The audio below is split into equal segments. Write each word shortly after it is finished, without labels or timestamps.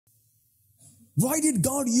Why did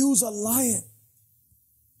God use a lion?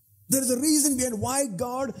 There is a reason behind why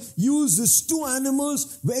God uses two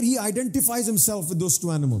animals where He identifies Himself with those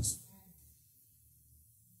two animals.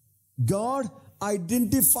 God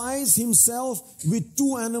identifies Himself with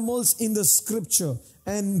two animals in the scripture.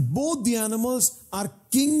 And both the animals are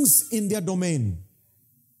kings in their domain.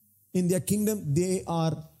 In their kingdom, they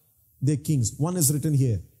are their kings. One is written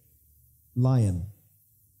here, lion.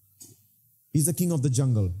 He's the king of the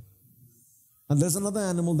jungle. And there's another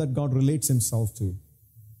animal that God relates Himself to.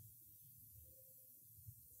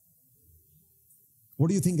 What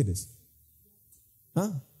do you think it is?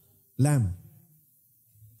 Lamb.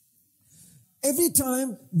 Every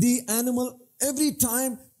time the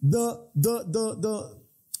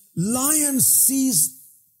lion sees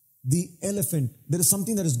the elephant, there is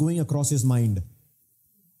something that is going across his mind.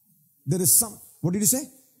 What did he say?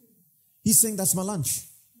 He's saying, that's my lunch.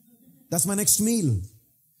 That's my next meal.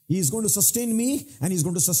 He is going to sustain me and He's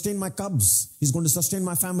going to sustain my cubs. He's going to sustain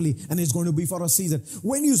my family and He's going to be for a season.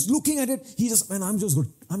 When He's looking at it, He just, man, I'm just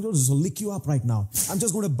going to lick you up right now. I'm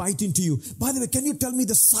just going to bite into you. By the way, can you tell me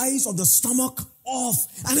the size of the stomach of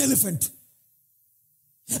an elephant?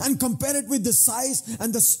 And compare it with the size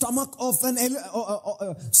and the stomach of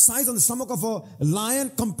size and the stomach of a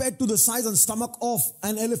lion compared to the size and stomach of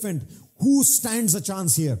an elephant. Who stands a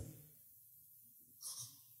chance here?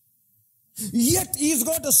 Yet he's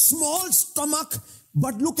got a small stomach,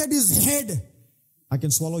 but look at his head. I can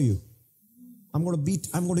swallow you. I'm going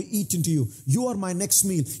to eat into you. You are my next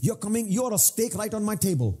meal. You're a steak right on my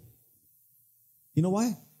table. You know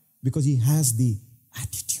why? Because he has the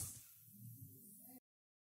attitude.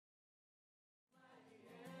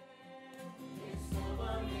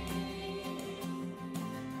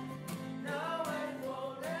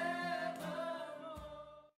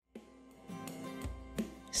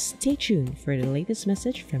 Stay tuned for the latest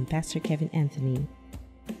message from Pastor Kevin Anthony.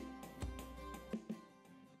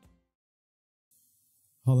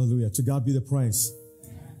 Hallelujah. To God be the praise.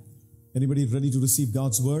 Anybody ready to receive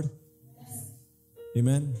God's word?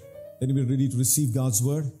 Amen. Anybody ready to receive God's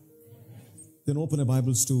word? Then open your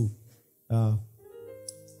Bibles to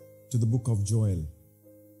the book of Joel.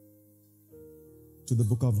 To the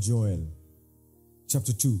book of Joel.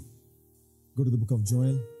 Chapter 2. Go to the book of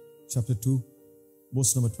Joel. Chapter 2.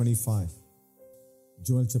 Verse number 25.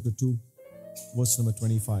 Joel chapter 2, verse number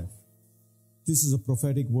 25. This is a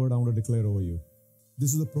prophetic word I want to declare over you.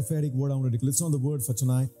 This is a prophetic word I want to declare. It's not the word for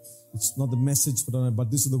tonight. It's not the message for tonight, but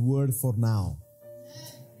this is the word for now.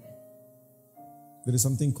 There is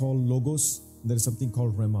something called Logos. There is something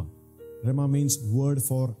called Rhema. Rhema means word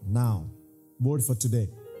for now. Word for today.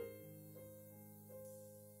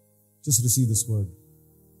 Just receive this word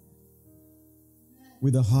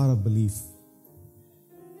with a heart of belief.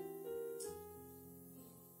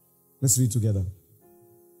 Let's read together.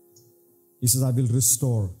 He says, I will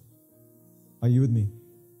restore. Are you with me?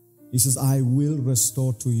 He says, I will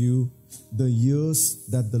restore to you the years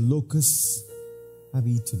that the locusts have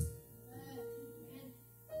eaten.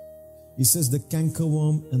 He says, the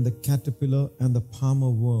cankerworm and the caterpillar and the palmer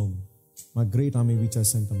worm, my great army which I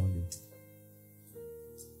sent among you.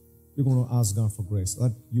 You're going to ask God for grace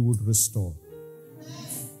that you would restore.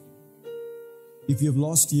 If you have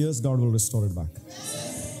lost years, God will restore it back.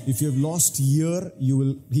 If you have lost year, He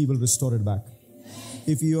will restore it back.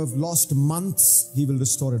 If you have lost months, He will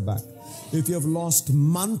restore it back. If you have lost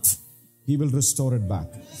month, He will restore it back.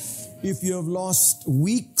 If you have lost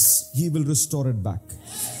weeks, He will restore it back.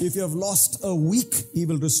 If you have lost a week, He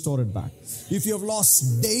will restore it back. If you have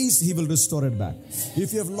lost days, He will restore it back.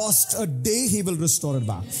 If you have lost a day, He will restore it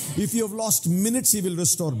back. If you have lost minutes, He will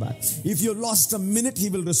restore back. If you have lost a minute, He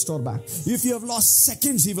will restore back. If you have lost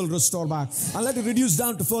seconds, He will restore back. And let it reduce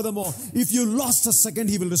down to furthermore. If you lost a second,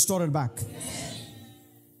 He will restore it back.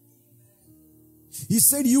 He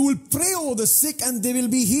said, you will pray over the sick and they will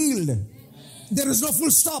be healed. There is no full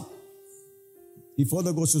stop. He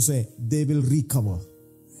further goes to say, they will recover.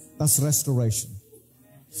 That's restoration.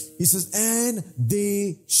 He says, and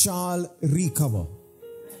they shall recover.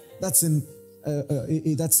 That's in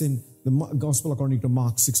the Gospel according to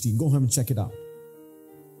Mark 16. Go home and check it out.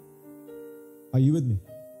 Are you with me?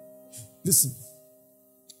 Listen.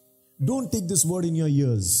 Don't take this word in your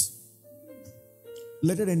ears.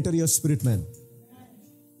 Let it enter your spirit, man.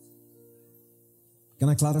 Can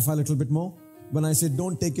I clarify a little bit more? When I say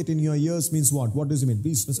don't take it in your ears means what? What does it mean?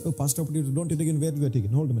 Please, Pastor, don't take it in where we are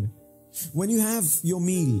taking. Hold a minute. When you have your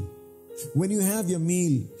meal,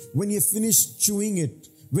 when you finish chewing it,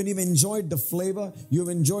 when you've enjoyed the flavor, you've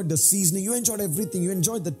enjoyed the seasoning, you enjoyed everything, you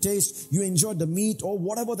enjoyed the taste, you enjoyed the meat or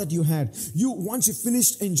whatever that you had. Once you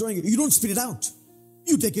finished enjoying it, you don't spit it out.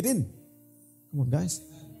 You take it in. Come on, guys.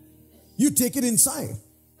 You take it inside.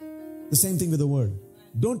 The same thing with the word.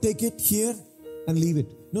 Don't take it here and leave it.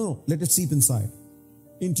 No, let it seep inside.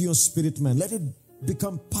 Into your spirit, man. Let it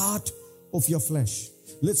become part of your flesh.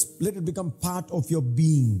 Let it become part of your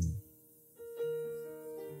being.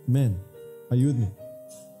 Amen. Are you with me?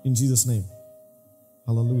 In Jesus' name.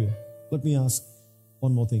 Hallelujah. Let me ask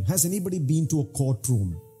one more thing. Has anybody been to a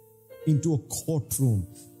courtroom? Into a courtroom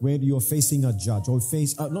where you are facing a judge or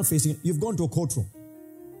you've gone to a courtroom.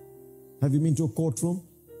 Have you been to a courtroom?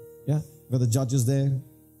 Yeah, where the judge is there.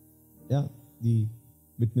 Yeah, the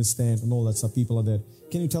witness stand and all that stuff. People are there.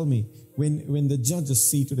 Can you tell me, when the judge is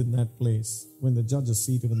seated in that place, what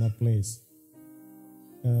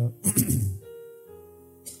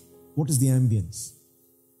is the ambience?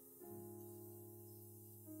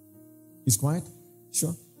 Is quiet?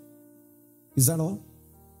 Sure. Is that all?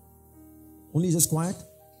 Only just quiet?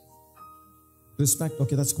 Respect?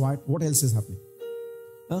 Okay, that's quiet. What else is happening?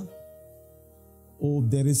 Huh? Oh,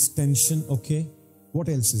 there is tension. Okay. What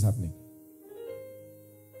else is happening?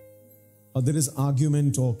 There is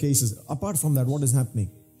argument or cases. Apart from that, what is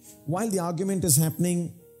happening? While the argument is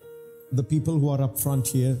happening, the people who are up front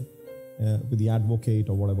here, with the advocate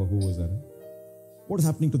or whatever, who was there, what is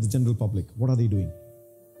happening to the general public? What are they doing?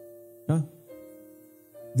 Huh?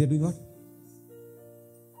 They're doing what?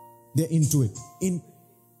 They're into it.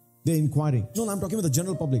 They're inquiring. No, I'm talking about the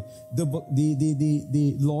general public.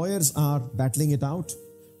 The lawyers are battling it out.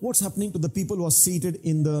 What's happening to the people who are seated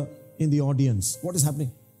in the audience? What is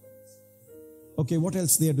happening? Okay, what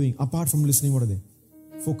else they are doing? Apart from listening, what are they?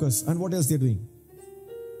 Focus. And what else they are doing?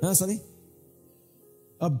 Sorry?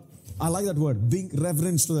 I like that word. Being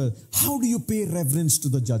reverence to the... How do you pay reverence to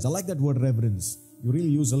the judge? I like that word, reverence. You really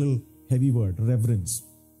use a little heavy word, reverence.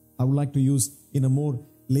 I would like to use in a more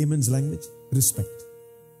layman's language, respect.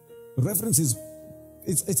 Reverence is,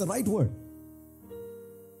 it's a right word.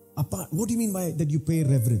 What do you mean by that you pay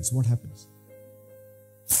reverence? What happens?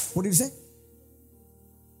 What did you say?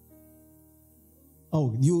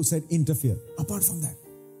 Oh, you said interfere. Apart from that.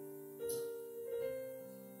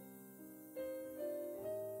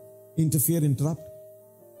 Interfere, interrupt.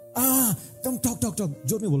 Come talk.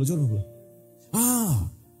 Jor mein bolo.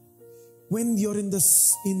 When you're in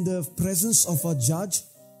the presence of a judge,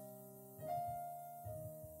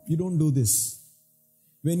 you don't do this.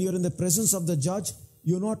 When you're in the presence of the judge,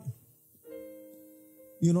 you're not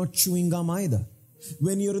chewing gum either.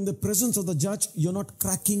 When you're in the presence of the judge, you're not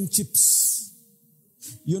cracking chips.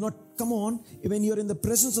 When you're in the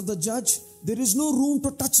presence of the judge, there is no room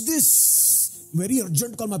to touch this. Very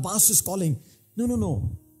urgent call, my boss is calling.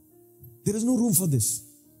 No. There is no room for this.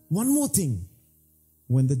 One more thing.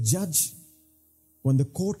 When the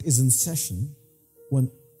court is in session, when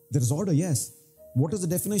there is order, yes. What is the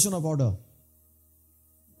definition of order?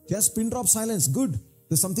 Yes, pin drop silence, good.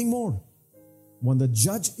 There's something more. When the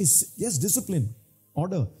judge is, yes, discipline,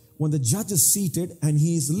 order. When the judge is seated and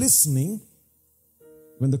he is listening,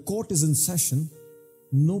 when the court is in session,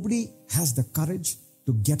 nobody has the courage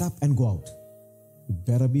to get up and go out. You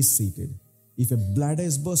better be seated. If your bladder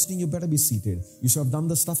is bursting, you better be seated. You should have done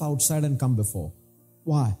the stuff outside and come before.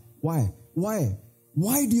 Why? Why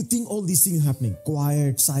do you think all these things are happening?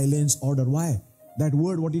 Quiet, silence, order. Why? That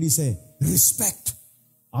word, what did he say? Respect.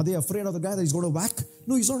 Are they afraid of the guy that he's going to whack?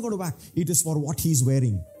 No, he's not going to whack. It is for what he's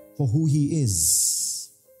wearing, for who he is.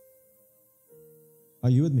 Are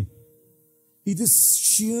you with me? It is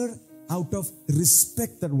sheer out of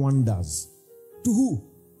respect that one does. To who?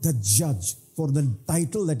 The judge, for the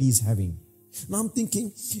title that he's having. Now I'm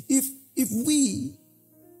thinking, if we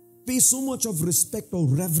pay so much of respect or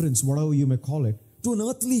reverence, whatever you may call it, to an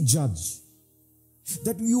earthly judge,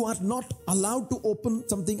 that you are not allowed to open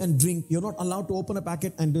something and drink, you're not allowed to open a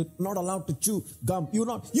packet and you're not allowed to chew gum, you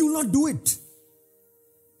will not do it.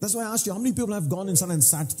 That's why I asked you, how many people have gone inside and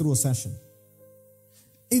sat through a session?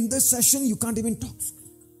 In this session, you can't even talk.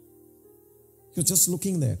 You're just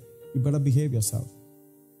looking there. You better behave yourself.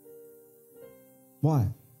 Why?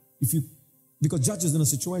 Because judge is in a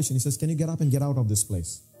situation, he says, can you get up and get out of this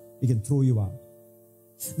place? He can throw you out.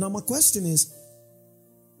 Now my question is,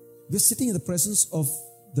 we're sitting in the presence of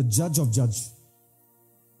the judge of judge.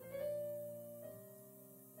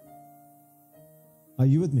 Are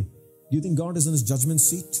you with me? Do you think God is in his judgment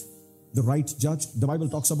seat? The right judge? The Bible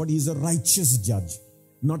talks about he is a righteous judge.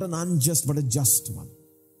 Not an unjust, but a just one.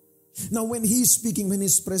 Now when he is speaking, when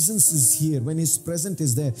his presence is here, when his presence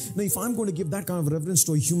is there. Now if I'm going to give that kind of reverence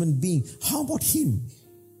to a human being, how about him?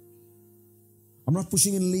 I'm not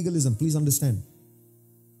pushing in legalism, please understand.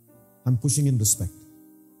 I'm pushing in respect.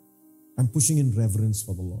 I'm pushing in reverence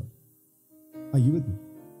for the Lord. Are you with me?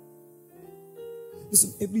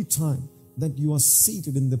 Listen, every time that you are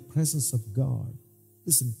seated in the presence of God,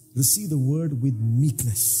 listen, receive the word with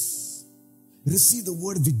meekness. Receive the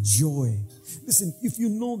word with joy. Listen, if you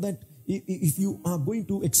know that if you are going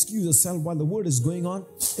to excuse yourself while the word is going on,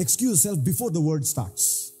 excuse yourself before the word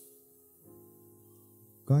starts.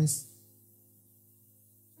 Guys,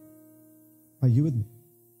 are you with me?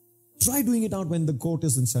 Try doing it out when the court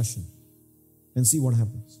is in session and see what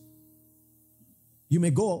happens. You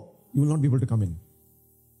may go, you will not be able to come in.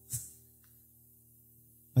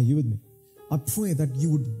 Are you with me? I pray that you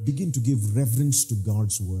would begin to give reverence to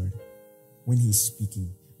God's word when He's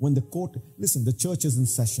speaking. When the court, listen, the church is in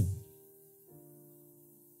session.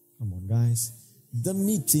 Come on, guys. The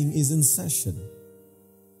meeting is in session.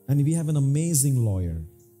 And we have an amazing lawyer.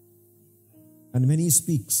 And when he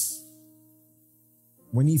speaks,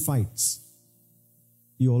 when he fights,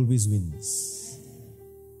 he always wins.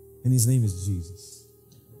 And his name is Jesus.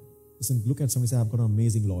 Listen, look at somebody and say, I've got an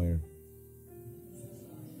amazing lawyer.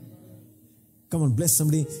 Come on, bless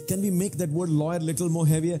somebody. Can we make that word lawyer a little more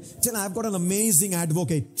heavier? Tell I've got an amazing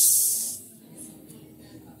advocate.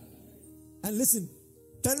 And listen,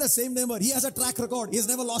 tell the same neighbor, he has a track record. He has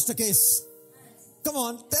never lost a case. Come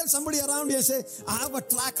on, tell somebody around you and say, I have a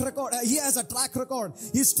track record. He has a track record.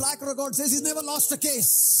 His track record says he's never lost a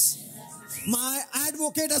case. My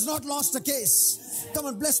advocate has not lost a case. Come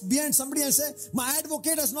on, bless behind somebody and say, my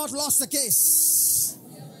advocate has not lost a case.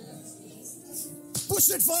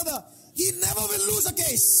 Push it further. He never will lose a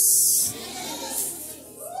case.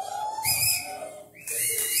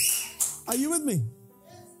 Are you with me?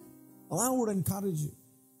 Well, I would encourage you.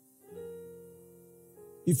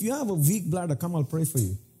 If you have a weak bladder, come, I'll pray for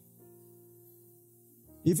you.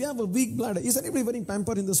 If you have a weak bladder, is anybody wearing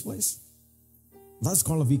pamper in this place? That's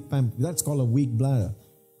called a weak pamper. That's called a weak bladder.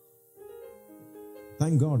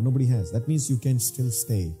 Thank God nobody has. That means you can still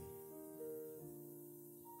stay.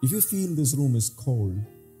 If you feel this room is cold,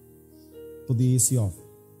 put the AC off.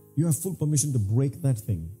 You have full permission to break that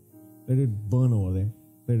thing. Let it burn over there.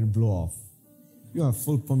 Let it blow off. You have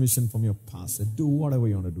full permission from your pastor. Do whatever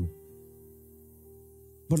you want to do.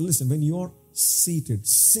 But listen, when you're seated,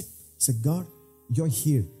 sit. Say, God, you're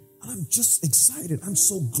here. And I'm just excited. I'm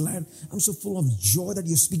so glad. I'm so full of joy that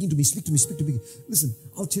you're speaking to me. Speak to me. Speak to me. Listen,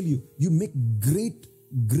 I'll tell you, you make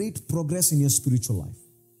great progress in your spiritual life.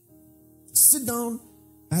 Sit down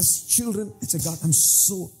as children and say, God, I'm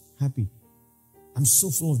so happy. I'm so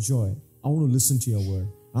full of joy. I want to listen to your word.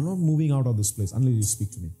 I'm not moving out of this place unless you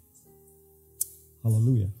speak to me.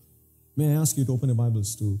 Hallelujah. May I ask you to open your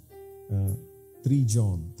Bibles to 3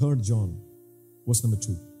 John, verse number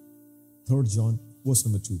 2. 3 John, verse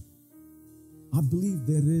number 2. I believe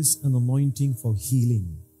there is an anointing for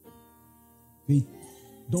healing.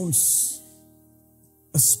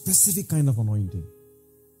 A specific kind of anointing.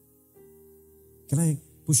 Can I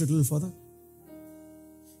push it a little further?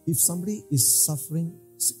 If somebody is suffering,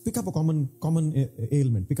 pick up a common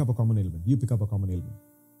ailment. Pick up a common ailment. You pick up a common ailment.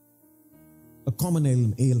 A common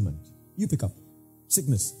ailment. You pick up.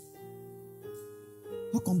 Sickness.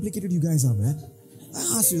 How complicated you guys are, man.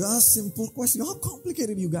 I ask you a simple question. How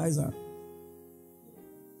complicated you guys are.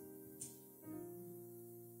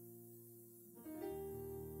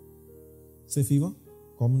 Say fever.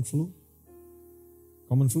 Common flu.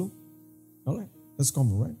 Common flu. All right. That's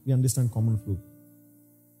common, right? We understand common flu.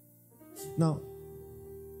 Now,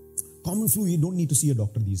 common flu, you don't need to see a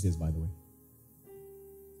doctor these days, by the way.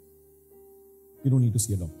 You don't need to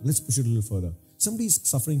see a doctor. Let's push it a little further. Somebody is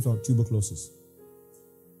suffering from tuberculosis.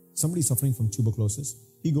 Somebody is suffering from tuberculosis.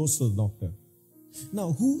 He goes to the doctor.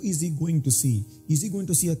 Now, who is he going to see? Is he going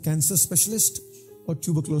to see a cancer specialist or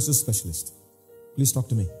tuberculosis specialist? Please talk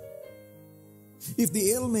to me. If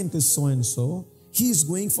the ailment is so and so, he is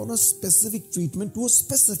going for a specific treatment to a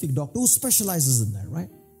specific doctor who specializes in that, right?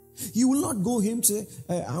 You will not go him say,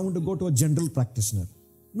 I want to go to a general practitioner.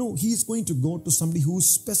 No, he is going to go to somebody who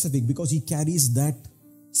is specific because he carries that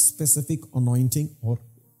specific anointing, or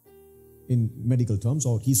in medical terms,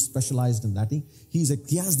 or he's specialized in that thing. He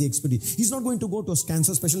has the expertise. He's not going to go to a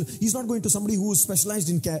cancer specialist. He's not going to somebody who is specialized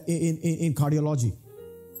in cardiology.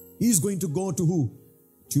 He's going to go to who?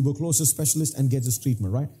 Tuberculosis specialist and get his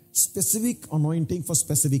treatment, right? Specific anointing for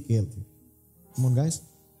specific health. Come on, guys.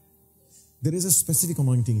 There is a specific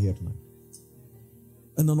anointing here tonight.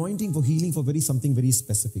 An anointing for healing for something very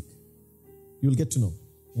specific. You'll get to know.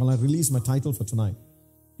 When I release my title for tonight,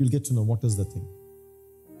 you'll get to know what is the thing.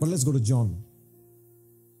 But let's go to John.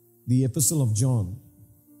 The epistle of John,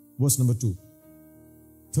 verse number 2.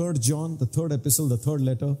 3 John, the third epistle, the third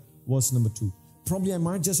letter, verse number 2. probably I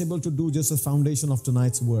might just able to do just a foundation of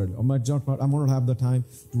tonight's word. I might not have the time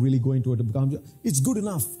to really go into it. It's good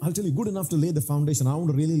enough. I'll tell you, good enough to lay the foundation. I want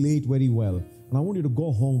to really lay it very well. And I want you to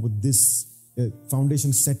go home with this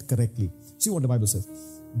foundation set correctly. See what the Bible says.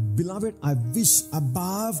 Beloved, I wish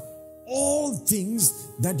above all things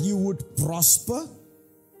that you would prosper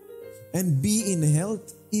and be in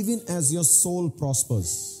health, even as your soul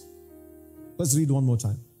prospers. Let's read one more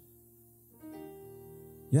time.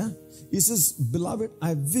 Yeah? He says, beloved,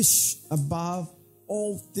 I wish above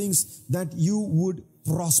all things that you would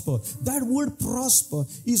prosper. That word prosper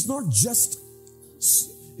is not just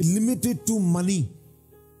limited to money.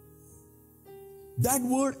 That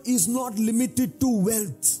word is not limited to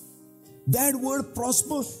wealth. That word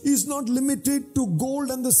prosper is not limited to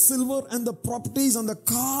gold and the silver and the properties and the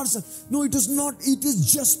cars. No, it is not. It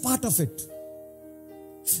is just part of it.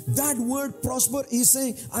 That word prosper is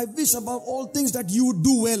saying, I wish above all things that you would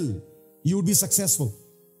do well. You would be successful.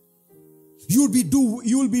 You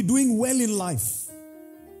will be doing well in life.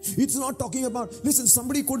 It's not talking about, listen,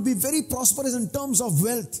 somebody could be very prosperous in terms of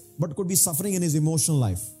wealth, but could be suffering in his emotional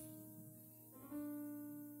life.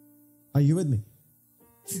 Are you with me?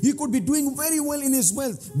 He could be doing very well in his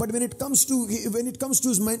wealth, but when it comes to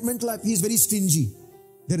his mental life, he is very stingy.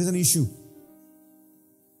 There is an issue.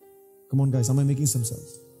 Come on, guys, am I making some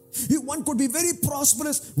sense? One could be very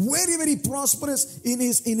prosperous, very, very prosperous in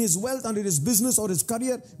his wealth and in his business or his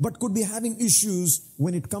career, but could be having issues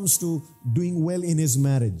when it comes to doing well in his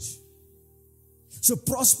marriage. So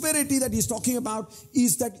prosperity that he's talking about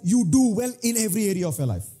is that you do well in every area of your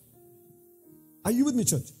life. Are you with me,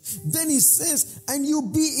 church? Then he says, and you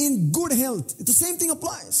be in good health. The same thing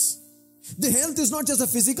applies. The health is not just a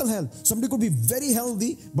physical health. Somebody could be very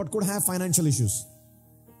healthy, but could have financial issues.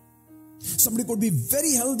 Somebody could be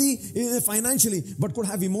very healthy financially, but could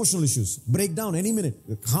have emotional issues. Break down any minute.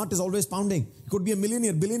 The heart is always pounding. It could be a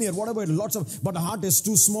millionaire, billionaire, whatever, but the heart is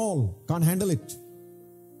too small. Can't handle it.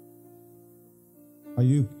 Are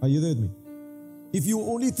you there with me? If you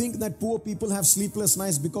only think that poor people have sleepless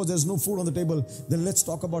nights because there's no food on the table, then let's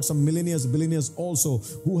talk about some millionaires, billionaires also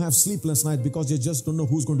who have sleepless nights because they just don't know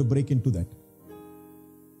who's going to break into that.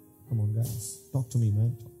 Come on, guys. Talk to me,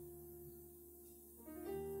 man.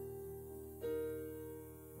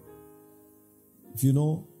 If you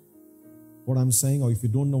know what I'm saying, or if you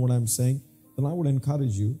don't know what I'm saying, then I would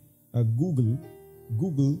encourage you, Google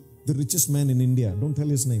the richest man in India. Don't tell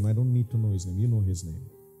his name. I don't need to know his name. You know his name.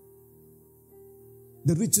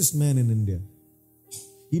 The richest man in India.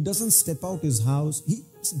 He doesn't step out his house. He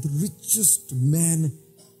is the richest man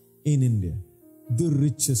in India. The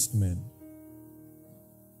richest man.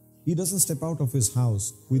 He doesn't step out of his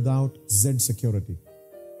house without Z security.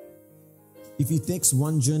 If he takes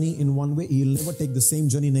one journey in one way, he'll never take the same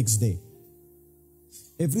journey next day.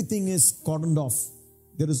 Everything is cordoned off.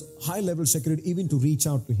 There is high level security even to reach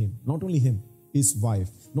out to him. Not only him, his wife.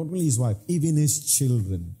 Not only his wife, even his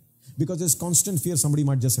children. Because there's constant fear somebody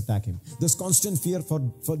might just attack him. There's constant fear for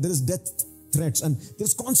there is death threats, and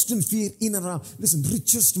there's constant fear in and around. Listen,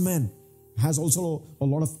 richest man has also a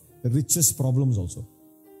lot of richest problems also.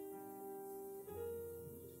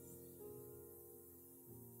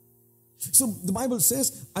 So the Bible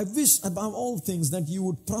says, I wish above all things that you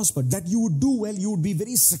would prosper, that you would do well, you would be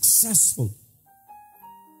very successful.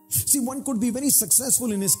 See, one could be very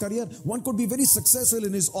successful in his career. One could be very successful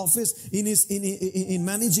in his office, in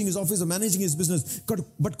managing his office or managing his business,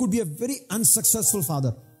 but could be a very unsuccessful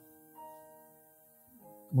father.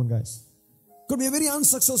 Come on, guys. Could be a very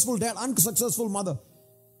unsuccessful dad, unsuccessful mother.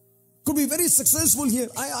 Could be very successful here.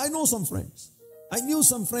 I know some friends. I knew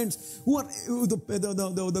some friends who are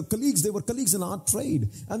the colleagues. They were colleagues in our trade,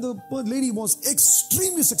 and the lady was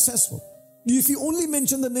extremely successful. If you only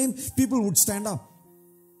mention the name, people would stand up.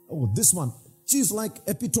 Oh, this one. She's like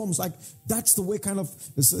epitomes. Like that's the way kind of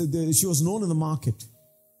she was known in the market.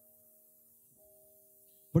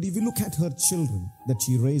 But if you look at her children that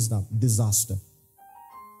she raised up, disaster.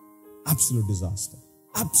 Absolute disaster.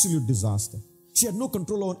 Absolute disaster. She had no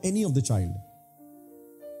control over any of the child.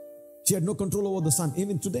 She had no control over the son.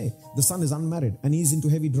 Even today, the son is unmarried and he's into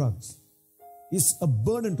heavy drugs. He's a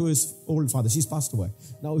burden to his old father. She's passed away.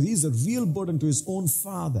 Now he's a real burden to his own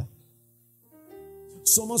father.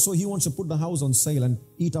 So much so he wants to put the house on sale and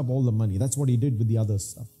eat up all the money. That's what he did with the other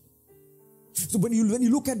stuff. So when you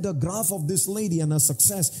look at the graph of this lady and her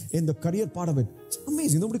success in the career part of it, it's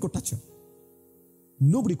amazing. Nobody could touch her.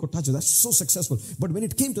 Nobody could touch her. That's so successful. But when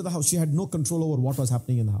it came to the house, she had no control over what was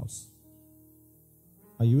happening in the house.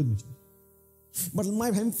 Are you with me? But my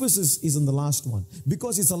emphasis is on the last one,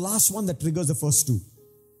 because it's the last one that triggers the first two.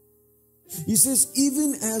 He says,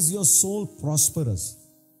 even as your soul prospers.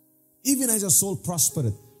 Even as your soul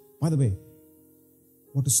prospereth. By the way,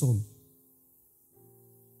 what is soul?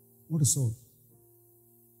 What is soul?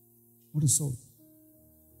 What is soul?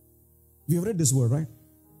 We have read this word, right?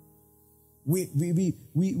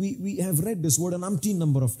 We have read this word an umpteen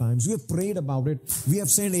number of times. We have prayed about it. We have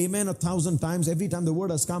said amen 1,000 times. Every time the word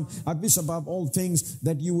has come, I wish above all things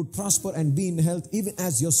that you would prosper and be in health, even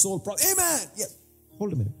as your soul prospers. Amen! Yes.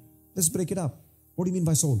 Hold a minute. Let's break it up. What do you mean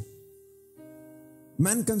by soul?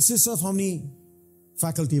 Man consists of how many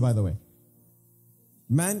faculty, by the way?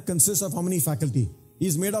 Man consists of how many faculty? He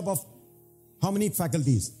is made up of how many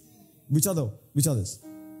faculties? Which are this?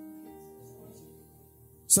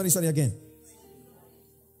 Sorry, again.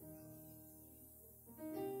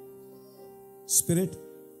 Spirit,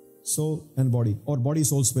 soul, and body. Or body,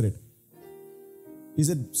 soul, spirit. Is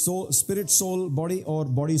it soul, spirit, soul, body, or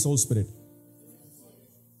body, soul, spirit?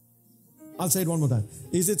 I'll say it one more time.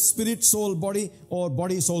 Is it spirit, soul, body, or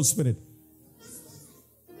body, soul, spirit?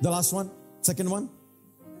 The last one? Second one?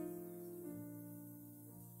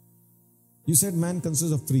 You said man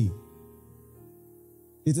consists of three.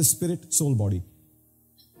 It is spirit, soul, body.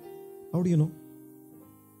 How do you know?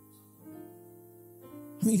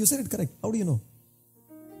 I mean, you said it correct. How do you know?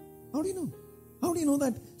 How do you know? How do you know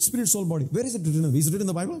that spirit, soul, body? Where is it written? Is it written in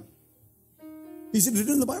the Bible? Is it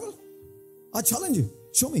written in the Bible? I challenge you.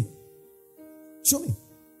 Show me. Show me.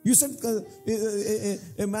 You said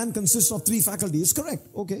a man consists of three faculties. Correct.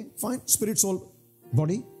 Okay, fine. Spirit, soul,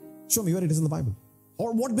 body. Show me where it is in the Bible.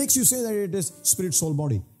 Or what makes you say that it is spirit, soul,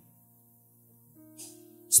 body?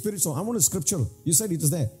 Spirit, soul. I want a scriptural. You said it is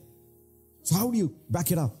there. So how do you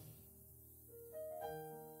back it up?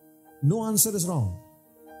 No answer is wrong.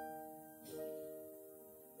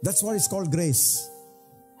 That's why it's called grace.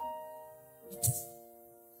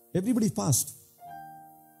 Everybody passed.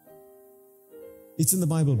 It's in the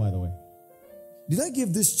Bible, by the way. Did I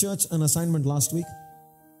give this church an assignment last week?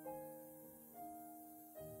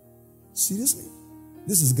 Seriously?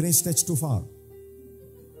 This is grace stretched too far.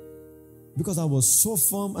 Because I was so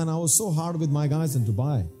firm and I was so hard with my guys in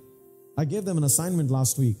Dubai. I gave them an assignment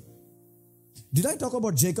last week. Did I talk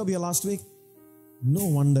about Jacob here last week? No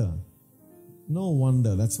wonder. No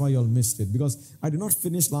wonder. That's why you all missed it. Because I did not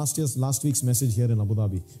finish last week's message here in Abu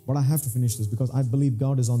Dhabi. But I have to finish this because I believe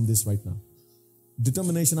God is on this right now.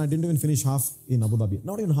 Determination, I didn't even finish half in Abu Dhabi.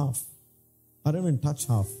 Not even half. I didn't even touch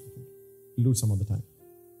half. We'll do it some other time.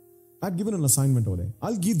 I've given an assignment over there.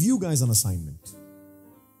 I'll give you guys an assignment.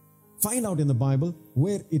 Find out in the Bible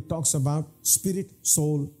where it talks about spirit,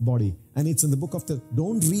 soul, body. And it's in the book of the...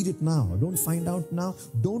 Don't read it now. Don't find out now.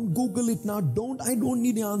 Don't Google it now. I don't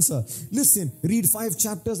need the answer. Listen, read 5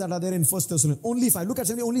 chapters that are there in 1 Thessalonians. Only 5. Look at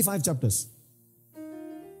somebody, only 5 chapters.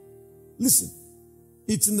 Listen.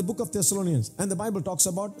 It's in the book of Thessalonians. And the Bible talks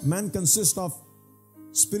about man consists of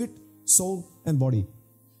spirit, soul, and body.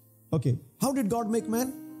 Okay. How did God make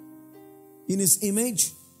man? In his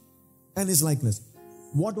image and his likeness.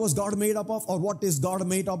 What was God made up of? Or what is God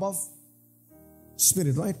made up of?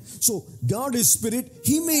 Spirit, right? So, God is spirit.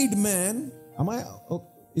 He made man.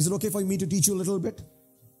 Is it okay for me to teach you a little bit?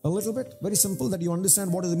 A little bit? Very simple, that you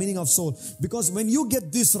understand what is the meaning of soul. Because when you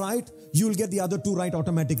get this right, you will get the other two right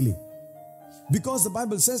automatically. Because the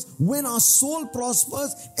Bible says, when our soul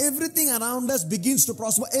prospers, everything around us begins to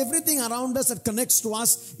prosper. Everything around us that connects to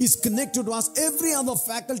us is connected to us. Every other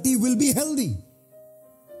faculty will be healthy.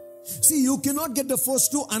 See, you cannot get the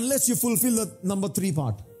first two unless you fulfill the number 3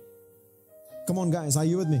 part. Come on guys, are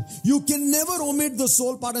you with me? You can never omit the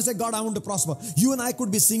soul part and say, God, I want to prosper. You and I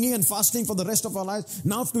could be singing and fasting for the rest of our lives.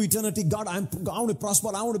 Now to eternity, God, I want to prosper.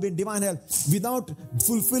 I want to be in divine health. Without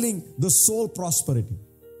fulfilling the soul prosperity,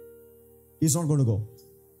 it's not going to go.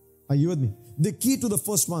 Are you with me? The key to the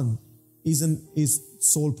first one is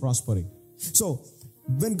soul prospering. So,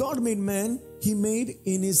 when God made man, He made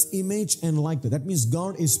in His image and likeness. That means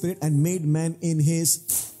God is spirit and made man in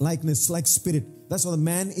His likeness, like spirit. That's why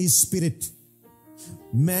man is spirit.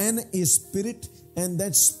 Man is spirit, and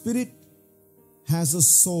that spirit has a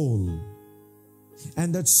soul.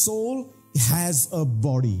 And that soul has a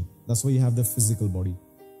body. That's why you have the physical body.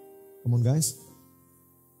 Come on, guys.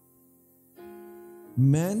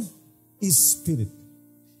 Man is spirit.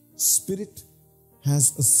 Spirit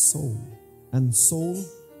has a soul. And soul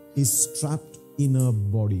is trapped in a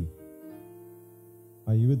body.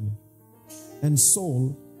 Are you with me? And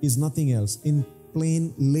soul is nothing else. In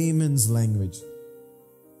plain layman's language,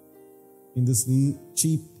 in this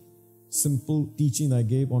cheap, simple teaching that I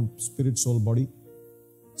gave on spirit, soul, body,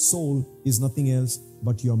 soul is nothing else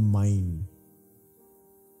but your mind.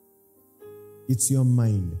 It's your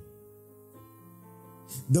mind.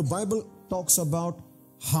 The Bible talks about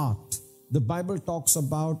heart. the Bible talks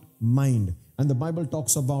about mind, and the Bible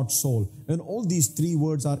talks about soul. And all these three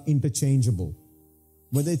words are interchangeable,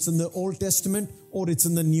 whether it's in the Old Testament or it's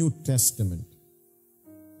in the New Testament.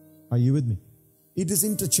 Are you with me? It is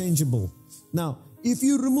interchangeable. Now, if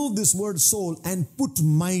you remove this word soul and put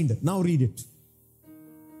mind, now read it.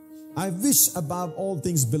 I wish above all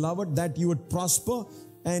things, beloved, that you would prosper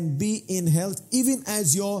and be in health, even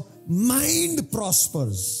as your mind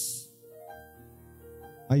prospers.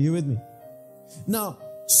 Are you with me? Now,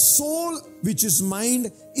 soul, which is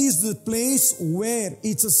mind, is the place where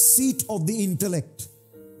it's a seat of the intellect.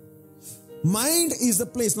 Mind is the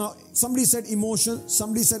place. Now, somebody said emotion,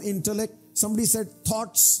 somebody said intellect, somebody said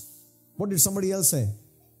thoughts. What did somebody else say?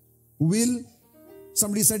 Will.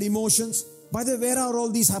 Somebody said emotions. By the way, where are all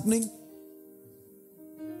these happening?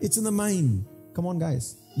 It's in the mind. Come on,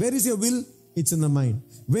 guys. Where is your will? It's in the mind.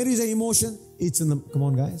 Where is your emotion? It's in the... Come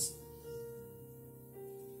on, guys.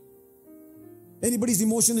 Anybody's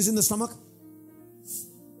emotion is in the stomach?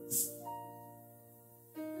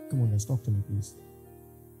 Come on, guys. Talk to me, please.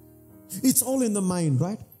 It's all in the mind,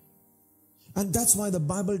 right? And that's why the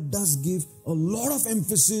Bible does give a lot of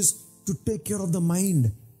emphasis to take care of the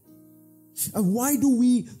mind. And why do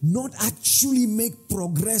we not actually make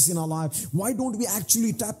progress in our life? Why don't we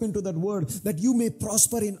actually tap into that word that you may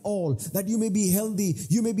prosper in all, that you may be healthy,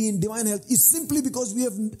 you may be in divine health? It's simply because we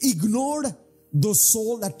have ignored the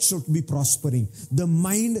soul that should be prospering, the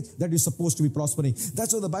mind that is supposed to be prospering.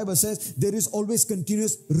 That's what the Bible says. There is always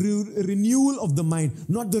continuous renewal of the mind,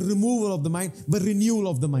 not the removal of the mind, but renewal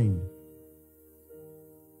of the mind.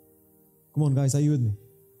 Come on, guys, are you with me?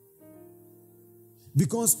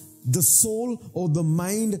 Because the soul or the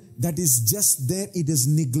mind that is just there, it is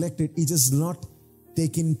neglected. It is not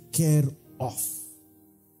taken care of.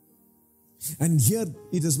 And here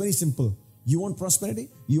it is very simple. You want prosperity,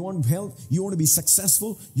 you want health, you want to be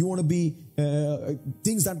successful, you want to be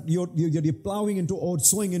things that you're plowing into or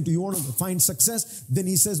sowing into, you want to find success. Then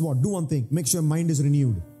he says what? Do one thing. Make sure your mind is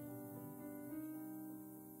renewed.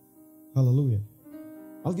 Hallelujah.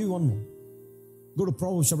 I'll give you one more. Go to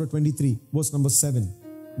Proverbs chapter 23, verse number 7.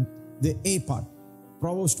 The A part.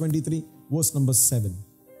 Proverbs 23, verse number 7.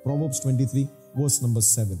 Proverbs 23, verse number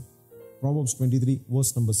 7. Proverbs 23,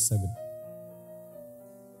 verse number 7.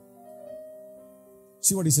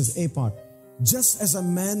 See what he says, A part. Just as a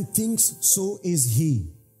man thinks, so is he.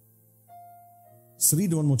 Let's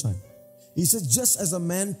read one more time. He says, just as a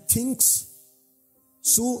man thinks,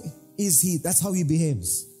 so is he. That's how he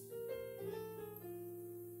behaves.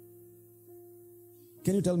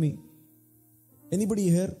 Can you tell me, anybody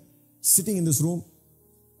here sitting in this room,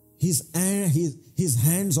 his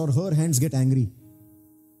hands or her hands get angry?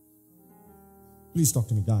 Please talk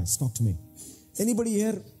to me, guys. Talk to me. Anybody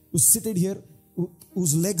here who's seated here,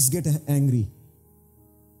 whose legs get angry?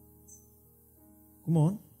 Come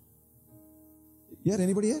on. Here,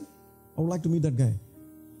 anybody here? I would like to meet that guy.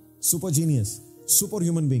 Super genius. Super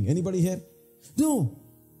human being. Anybody here? No.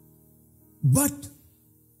 But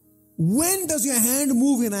when does your hand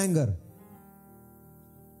move in anger?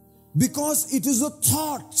 Because it is the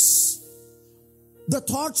thoughts. The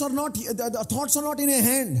thoughts are not in your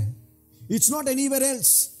hand. It's not anywhere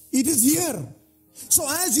else. It is here. So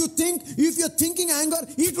as you think, if you're thinking anger,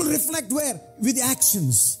 it will reflect where? With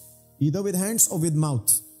actions. Either with hands or with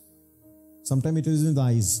mouth. Sometimes it is with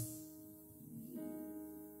eyes.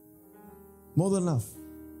 More than enough.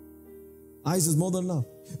 Eyes is more than enough.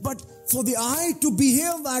 But for the eye to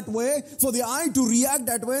behave that way, for the eye to react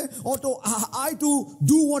that way, or to eye to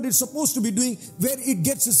do what it's supposed to be doing, where it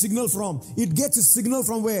gets a signal from. It gets a signal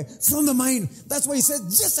from where? From the mind. That's why he says,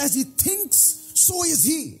 just as he thinks, so is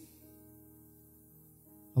he.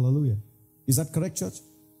 Hallelujah. Is that correct, church?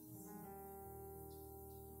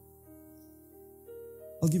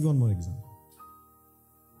 I'll give you one more example.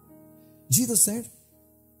 Jesus said,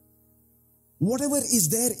 whatever is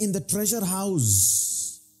there in the treasure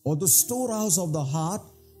house or the storehouse of the heart,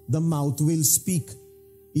 the mouth will speak.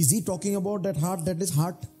 Is he talking about that heart, that is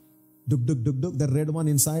heart? Duk, duk, duk, duk, the red one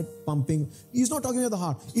inside, pumping. He's not talking about the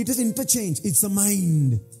heart. It is interchange. It's the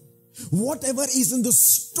mind. Whatever is in the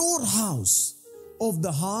storehouse of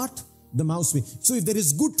the heart, the mouth speaks. So if there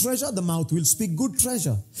is good treasure, the mouth will speak good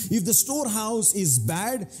treasure. If the storehouse is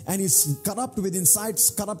bad and is corrupt with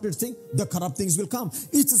insights, corrupted thing, the corrupt things will come.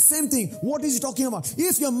 It's the same thing. What is he talking about?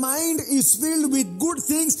 If your mind is filled with good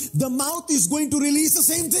things, the mouth is going to release the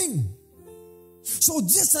same thing. So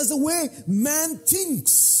just as the way man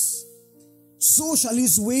thinks, so shall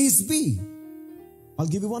his ways be. I'll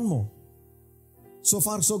give you one more. So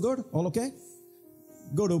far, so good? All okay?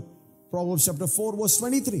 Go to Proverbs chapter 4, verse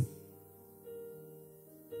 23.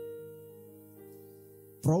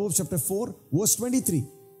 Proverbs chapter 4, verse 23.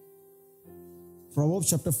 Proverbs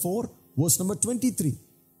chapter 4, verse number 23.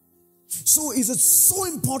 So is it so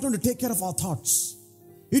important to take care of our thoughts?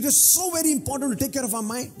 It is so very important to take care of our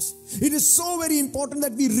minds. It is so very important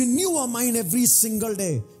that we renew our mind every single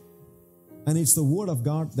day. And it's the word of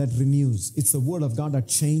God that renews. It's the word of God that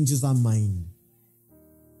changes our mind.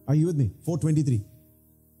 Are you with me? 4:23.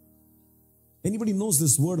 Anybody knows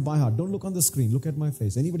this word by heart? Don't look on the screen. Look at my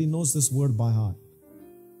face. Anybody knows this word by heart?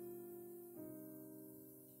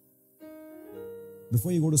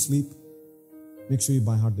 Before you go to sleep, make sure you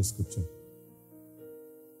by heart this scripture.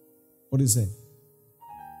 What do you say?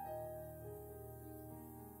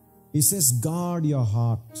 He says, guard your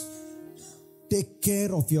heart. Take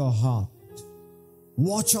care of your heart.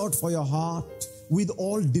 Watch out for your heart with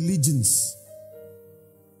all diligence.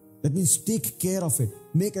 That means take care of it.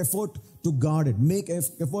 Make effort to guard it. Make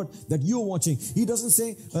effort that you're watching. He doesn't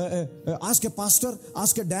say, ask a pastor,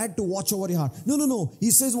 ask a dad to watch over your heart. No.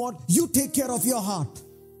 He says what? You take care of your heart.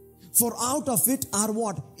 For out of it are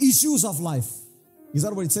what? Issues of life. Is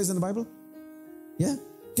that what it says in the Bible? Yeah?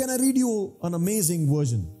 Can I read you an amazing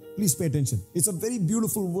version? Please pay attention. It's a very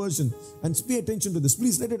beautiful version. And pay attention to this.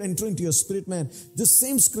 Please let it enter into your spirit, man. The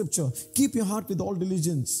same scripture. Keep your heart with all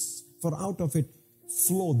diligence. For out of it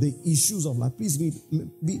flow the issues of life. Please read.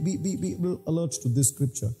 Be alert to this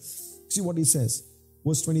scripture. See what he says.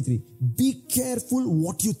 Verse 23. Be careful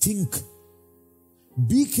what you think.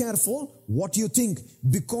 Be careful what you think.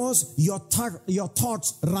 Because your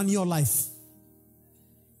thoughts run your life.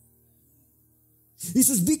 He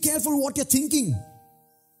says, be careful what you're thinking.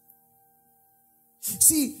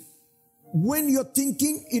 See, when you're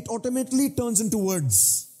thinking, it automatically turns into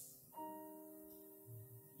words.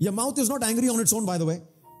 Your mouth is not angry on its own, by the way.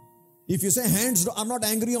 If you say hands are not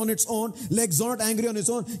angry on its own, legs are not angry on its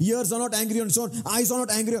own, ears are not angry on its own, eyes are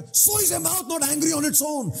not angry, so is a mouth not angry on its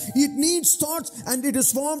own. It needs thoughts and it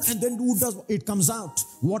is formed and then it comes out.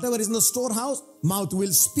 Whatever is in the storehouse, mouth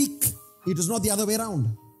will speak. It is not the other way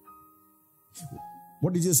around.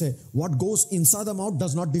 What did you say? What goes inside the mouth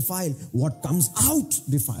does not defile. What comes out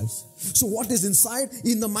defiles. So what is inside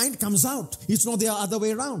in the mind comes out. It's not the other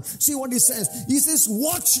way around. See what he says. He says,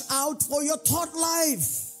 watch out for your thought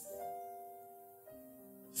life.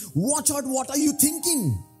 Watch out what are you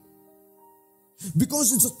thinking.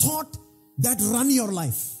 Because it's a thought that run your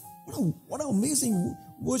life. What an amazing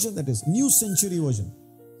version that is. New Century Version.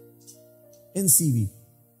 NCV.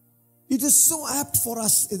 It is so apt for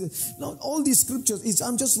us. Now, all these scriptures,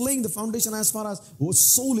 I'm just laying the foundation as far as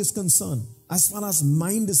soul is concerned, as far as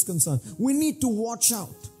mind is concerned. We need to watch out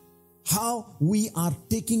how we are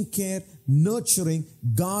taking care, nurturing,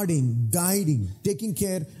 guarding, guiding, taking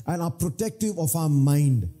care and are protective of our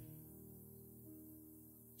mind.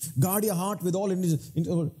 Guard your heart with all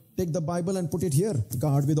take the Bible and put it here.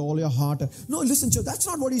 Guard with all your heart. No, listen, church, that's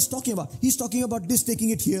not what he's talking about. He's talking about this, taking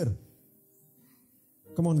it here.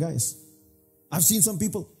 Come on, guys. I've seen some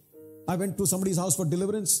people. I went to somebody's house for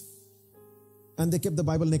deliverance and they kept the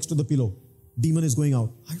Bible next to the pillow. Demon is going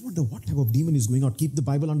out. I wonder what type of demon is going out. Keep the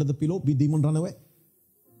Bible under the pillow, be demon run away.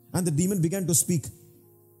 And the demon began to speak.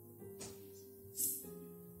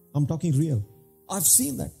 I'm talking real. I've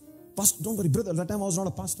seen that. Pastor, don't worry, brother. At that time I was not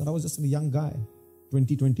a pastor. I was just a young guy,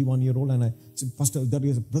 20, 21-year-old. And I said, Pastor,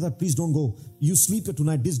 brother, please don't go. You sleep here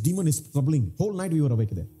tonight. This demon is troubling. Whole night we were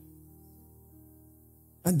awake there.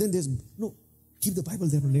 And then keep the Bible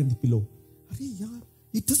there near the pillow.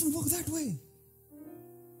 It doesn't work that way.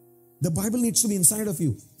 The Bible needs to be inside of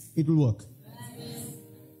you. It will work.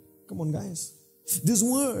 Come on, guys. This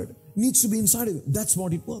word needs to be inside of you. That's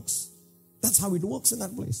what it works. That's how it works in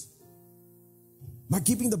that place. By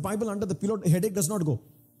keeping the Bible under the pillow, the headache does not go.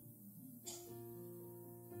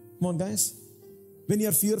 Come on, guys. When you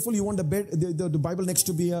are fearful, you want the Bible next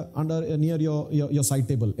to be near your side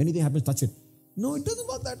table. Anything happens, touch it. No, it doesn't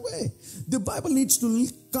work that way. The Bible needs to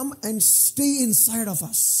come and stay inside of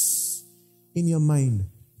us. In your mind.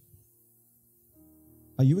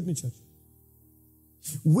 Are you with me, church?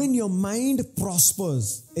 When your mind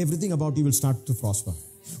prospers, everything about you will start to prosper.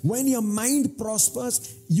 When your mind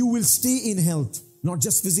prospers, you will stay in health. Not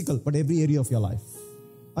just physical, but every area of your life.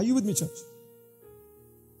 Are you with me, church?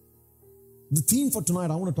 The theme for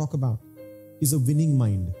tonight I want to talk about is a winning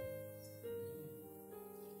mind.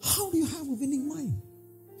 How do you have a winning mind?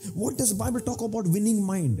 What does the Bible talk about winning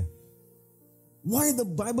mind? Why the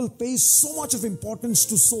Bible pays so much of importance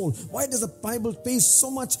to soul? Why does the Bible pay so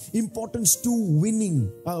much importance to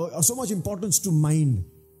winning? So much importance to mind?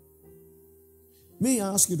 May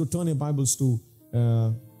I ask you to turn your Bibles to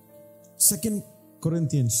 2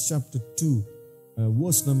 Corinthians chapter 2,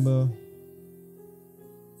 verse number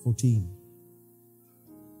 14.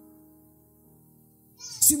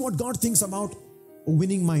 See what God thinks about a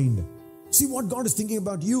winning mind. See what God is thinking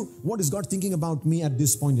about you. What is God thinking about me at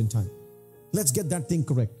this point in time? Let's get that thing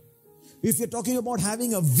correct. If you're talking about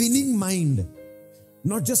having a winning mind,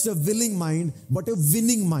 not just a willing mind, but a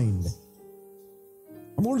winning mind.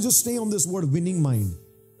 I'm going to just stay on this word, winning mind.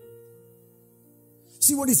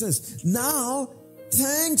 See what he says. Now,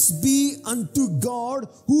 thanks be unto God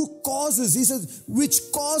who causes, he says, which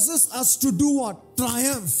causes us to do what?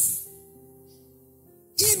 Triumph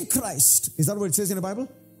in Christ. Is that what it says in the Bible?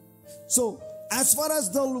 So, as far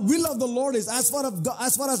as the will of the Lord is, as far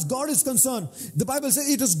as God is concerned, the Bible says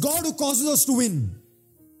it is God who causes us to win.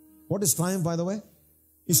 What is triumph, by the way?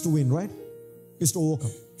 Is to win, right? Is to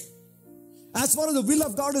overcome. As far as the will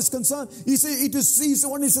of God is concerned, he says it is.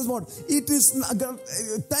 What he says, what it is.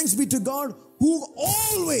 Thanks be to God who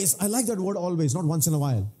always. I like that word, always, not once in a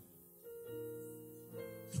while.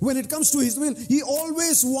 When it comes to His will, He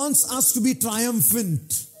always wants us to be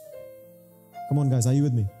triumphant. Come on, guys, are you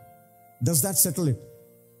with me? Does that settle it?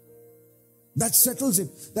 That settles it.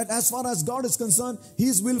 That as far as God is concerned,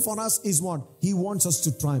 His will for us is what? He wants us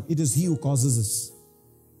to triumph. It is He who causes us.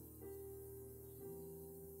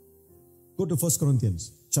 Go to 1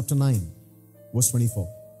 Corinthians chapter 9, verse 24.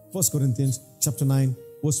 1 Corinthians chapter 9,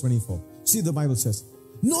 verse 24. See, the Bible says,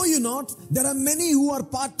 know you not, there are many who are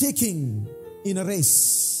partaking in a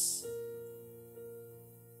race.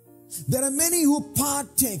 There are many who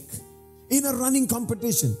partake in a running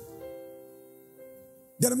competition.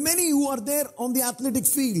 There are many who are there on the athletic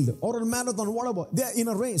field or a marathon, whatever. They are in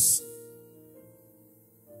a race.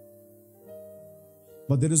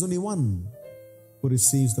 But there is only one who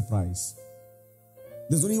receives the prize.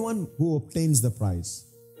 There's only one who obtains the prize.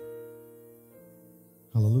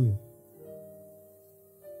 Hallelujah.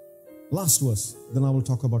 Last verse, then I will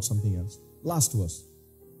talk about something else. Last verse.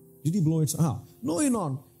 Did he blow it? Know ye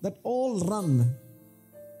not that all run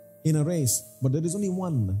in a race, but there is only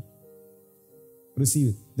one. Receive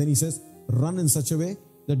it. Then he says, run in such a way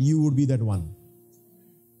that you would be that one.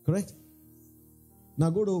 Correct? Now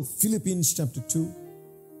go to Philippians chapter 2.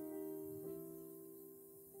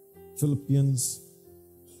 Philippians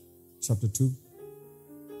chapter 2,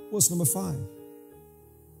 verse number 5.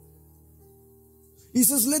 He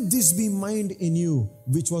says, let this be mind in you,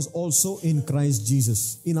 which was also in Christ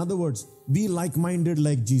Jesus. In other words, be like-minded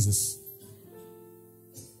like Jesus.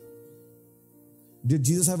 Did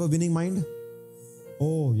Jesus have a winning mind?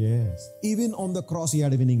 Oh, yes. Even on the cross, He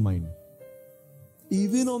had a winning mind.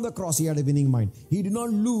 Even on the cross, He had a winning mind. He did not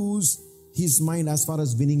lose His mind as far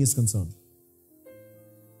as winning is concerned.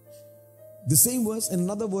 The same verse in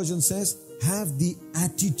another version says, have the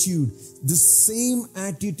attitude. The same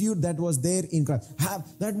attitude that was there in Christ. Have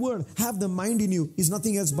that word, have the mind in you, is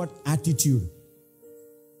nothing else but attitude.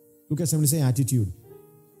 Look at somebody, say attitude.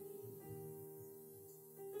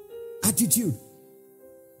 Attitude.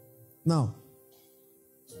 Now,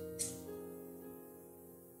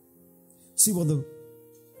 see what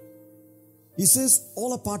he says,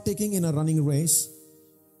 all are partaking in a running race,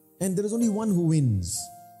 and there is only one who wins.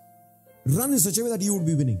 Run in such a way that you would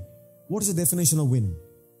be winning. What is the definition of win?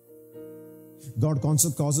 God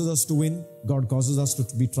causes us to win. God causes us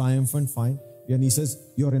to be triumphant, fine. And He says,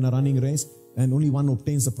 you're in a running race and only one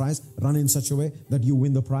obtains the prize. Run in such a way that you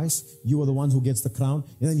win the prize. You are the one who gets the crown.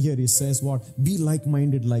 And then here He says what? Be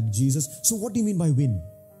like-minded like Jesus. So what do you mean by win?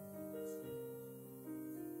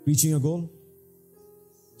 Reaching a goal?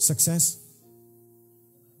 Success?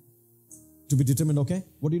 To be determined, okay?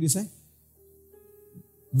 What did He say?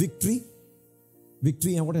 Victory?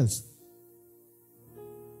 Victory, and what else?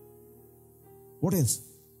 What else?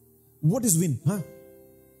 What is win?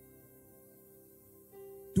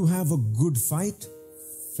 To have a good fight?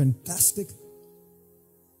 Fantastic.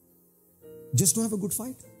 Just to have a good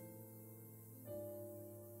fight?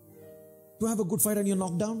 To have a good fight and you're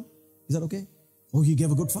knocked down? Is that okay? Oh, he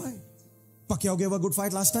gave a good fight. Pacquiao gave a good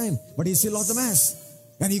fight last time, but he still lost the match.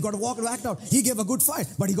 And he got whacked out. He gave a good fight,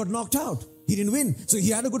 but he got knocked out. He didn't win. So he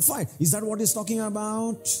had a good fight. Is that what he's talking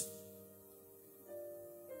about?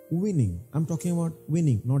 Winning. I'm talking about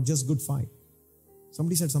winning, not just good fight.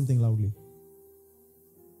 Somebody said something loudly.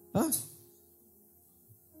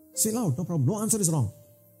 Say loud, no problem. No answer is wrong.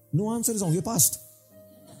 No answer is wrong. You passed.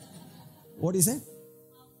 What do you say?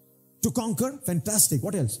 To conquer? Fantastic.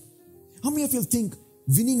 What else? How many of you think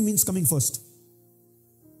winning means coming first?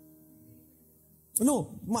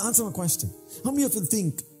 No, answer my question. How many of you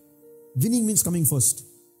think winning means coming first?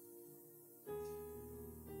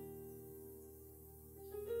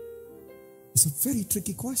 It's a very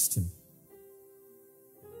tricky question.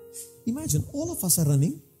 Imagine all of us are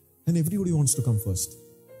running and everybody wants to come first.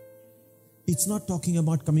 It's not talking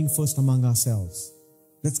about coming first among ourselves.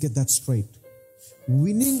 Let's get that straight.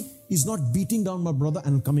 Winning is not beating down my brother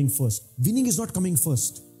and coming first. Winning is not coming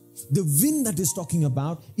first. The win that is talking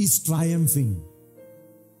about is triumphing.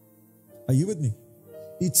 Are you with me?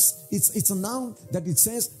 It's a noun that it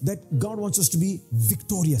says that God wants us to be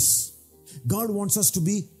victorious. God wants us to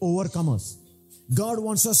be overcomers. God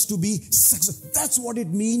wants us to be successful. That's what it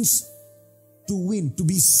means to win, to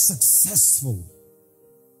be successful.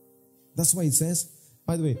 That's why it says,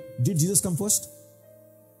 by the way, did Jesus come first?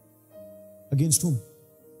 Against whom?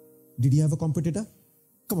 Did he have a competitor?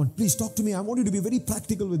 Come on, please talk to me. I want you to be very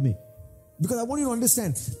practical with me. Because I want you to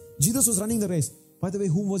understand, Jesus was running the race. By the way,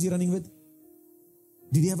 whom was he running with?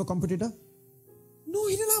 Did he have a competitor? No,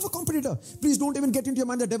 he didn't have a competitor. Please don't even get into your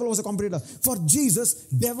mind the devil was a competitor. For Jesus,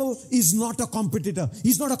 devil is not a competitor.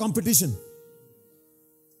 He's not a competition.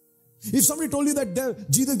 If somebody told you that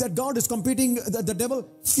Jesus, that God is competing the devil,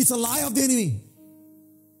 it's a lie of the enemy.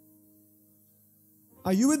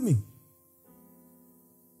 Are you with me?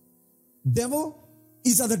 Devil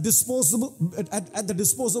is at the disposal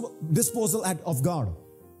of God.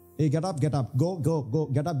 Hey, get up, go,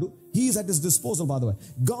 get up. He is at his disposal, by the way.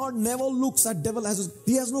 God never looks at devil as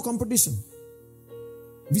he has no competition.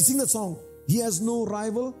 We sing that song. He has no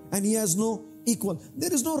rival and he has no equal.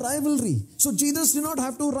 There is no rivalry. So Jesus did not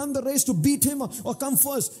have to run the race to beat him or come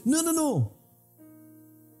first. No.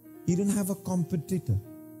 He didn't have a competitor.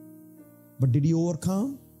 But did he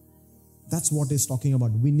overcome? That's what he's talking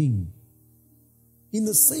about, winning. In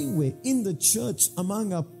the same way, in the church,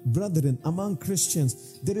 among our brethren, among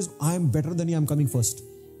Christians, there is, I am better than you, I'm coming first.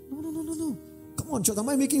 No. Come on, church, am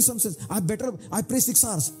I making some sense? I pray 6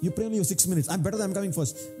 hours. You pray only 6 minutes. I'm better than I'm coming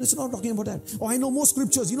first. It's not talking about that. Oh, I know more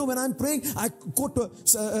scriptures. You know, when I'm praying, I quote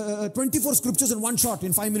 24 scriptures in one shot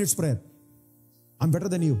in 5 minutes prayer. I'm better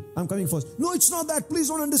than you. I'm coming first. No, it's not that. Please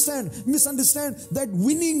don't misunderstand that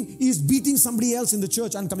winning is beating somebody else in the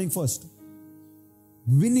church and coming first.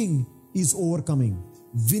 Winning is overcoming.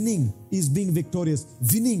 Winning is being victorious.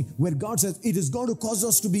 Winning, where God says it is God who causes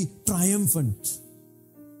us to be triumphant.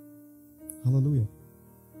 Hallelujah.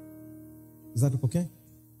 Is that okay?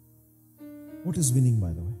 What is winning,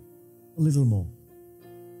 by the way? A little more.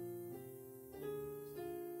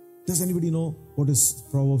 Does anybody know what is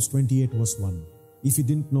Proverbs 28 verse 1? If you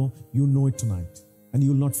didn't know, you know it tonight. And you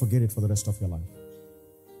will not forget it for the rest of your life.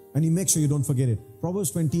 And you make sure you don't forget it.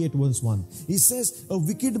 Proverbs 28 verse 1. He says, a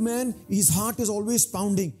wicked man, his heart is always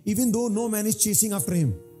pounding, even though no man is chasing after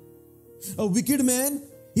him. A wicked man,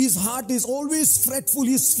 his heart is always fretful,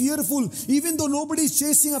 he's fearful, even though nobody is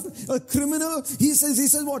chasing after. A criminal, he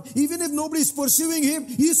says what? Even if nobody is pursuing him,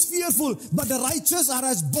 he is fearful. But the righteous are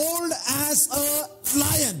as bold as a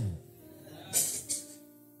lion.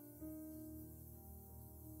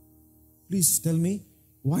 Please tell me,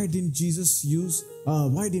 why didn't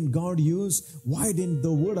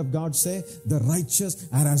the word of God say, the righteous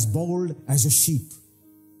are as bold as a sheep?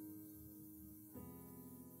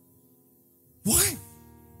 Why?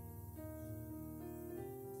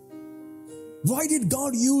 Why did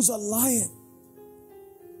God use a lion?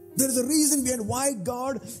 There is a reason behind why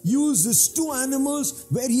God uses 2 animals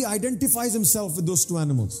where He identifies Himself with those 2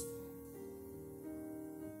 animals.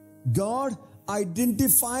 God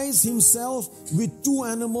identifies Himself with 2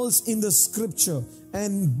 animals in the scripture,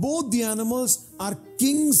 and both the animals are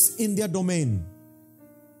kings in their domain.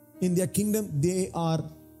 In their kingdom, they are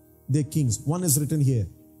their kings. One is written here,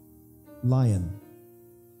 lion.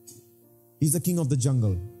 He's the king of the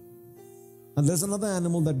jungle. And there's another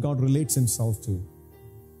animal that God relates Himself to.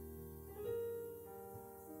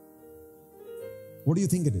 What do you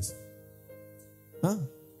think it is? Huh?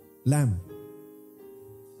 Lamb.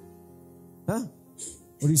 Huh?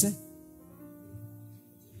 What do you say?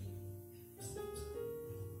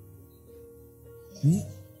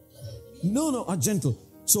 No, gentle.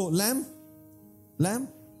 So, lamb?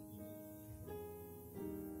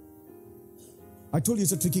 I told you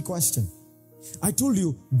it's a tricky question. I told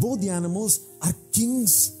you both the animals are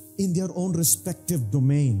kings in their own respective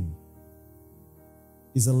domain.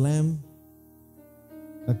 Is a lamb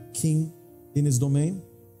a king in his domain?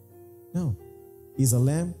 No. Is a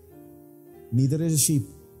lamb? Neither is a sheep.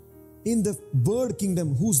 In the bird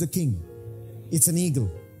kingdom, who's the king? It's an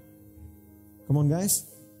eagle. Come on, guys.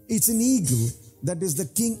 It's an eagle that is the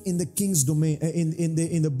king in the king's domain,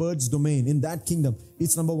 in the bird's domain, in that kingdom.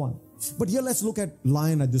 It's number 1. But here let's look at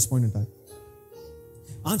lion at this point in time.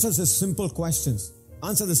 Answer the simple questions.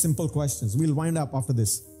 We'll wind up after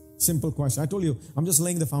this. Simple question. I told you, I'm just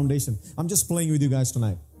laying the foundation. I'm just playing with you guys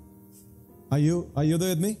tonight. Are you there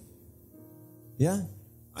with me? Yeah?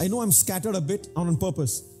 I know I'm scattered a bit on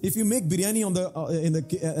purpose. If you make biryani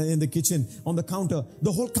in the kitchen, on the counter,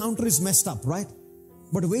 the whole counter is messed up, right?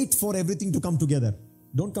 But wait for everything to come together.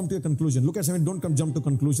 Don't come to a conclusion. Look at someone, don't jump to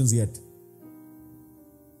conclusions yet.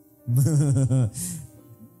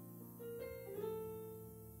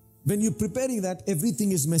 When you're preparing that,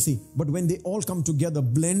 everything is messy. But when they all come together,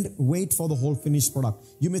 blend, wait for the whole finished product.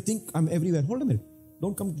 You may think, I'm everywhere. Hold a minute.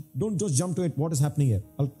 Don't just jump to it. What is happening here?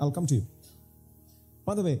 I'll come to you.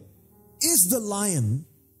 By the way, is the lion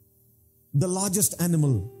the largest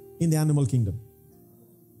animal in the animal kingdom?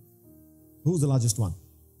 Who's the largest one?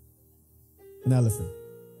 An elephant.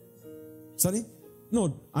 Sorry?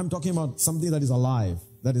 No, I'm talking about something that is alive,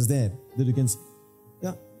 that is there, that you can see.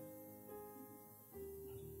 Yeah.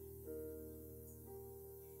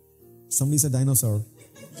 Somebody said dinosaur.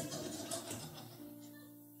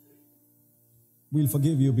 We'll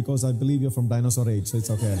forgive you because I believe you're from dinosaur age, so it's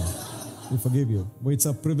okay. We'll forgive you. But it's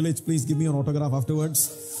a privilege. Please give me an autograph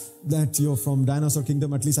afterwards that you're from dinosaur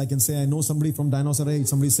kingdom. At least I can say I know somebody from dinosaur age.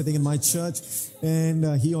 Somebody sitting in my church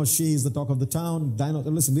and he or she is the talk of the town.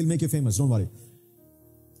 Listen, we'll make you famous. Don't worry.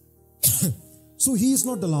 So he is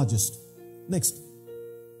not the largest. Next.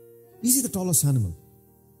 Is he the tallest animal?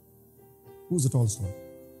 Who's the tallest one?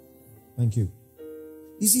 Thank you.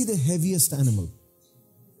 Is he the heaviest animal?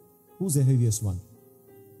 Who's the heaviest one?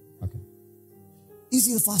 Okay. Is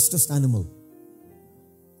he the fastest animal?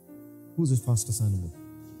 Who's the fastest animal?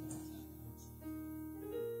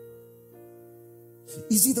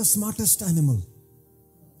 Is he the smartest animal?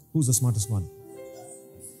 Who's the smartest one?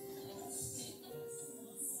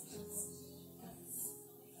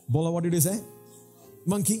 Bola, what did you say?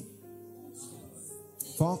 Monkey?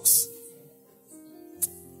 Fox?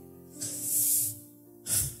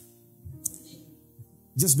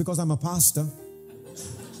 Just because I'm a pastor,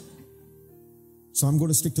 so I'm going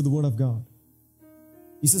to stick to the word of God.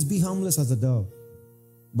 He says, be harmless as a dove,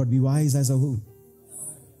 but be wise as a who?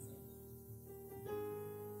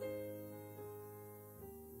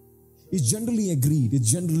 It's generally agreed,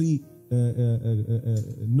 it's generally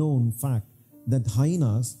known fact that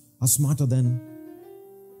hyenas are smarter than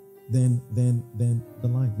the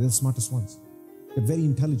lion. They're the smartest ones. They're very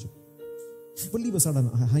intelligent. But leave aside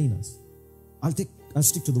hyenas. I'll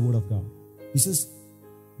stick to the word of God. He says,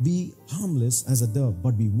 be harmless as a dove,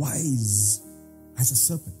 but be wise as a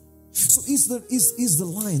serpent. So is the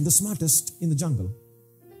lion the smartest in the jungle?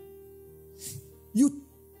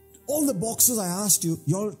 All the boxes I asked you,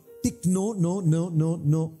 you all ticked no.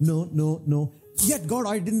 Yet God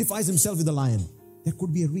identifies himself with the lion. There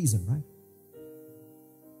could be a reason, right?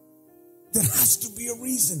 There has to be a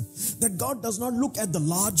reason that God does not look at the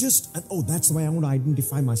largest and, oh, that's the way I want to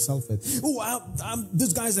identify myself with. Oh,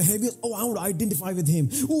 this guy is the heaviest. Oh, I want to identify with him.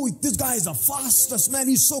 Oh, this guy is the fastest, man.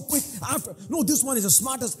 He's so quick. No, this one is the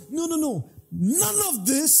smartest. No. None of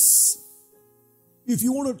this. If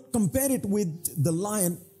you want to compare it with the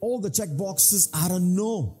lion, all the check boxes are a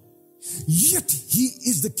no. Yet he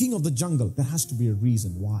is the king of the jungle. There has to be a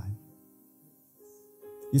reason why.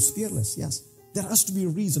 He's fearless, yes. There has to be a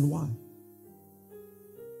reason why.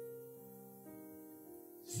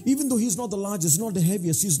 Even though he's not the largest, he's not the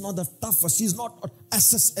heaviest, he's not the toughest, he's not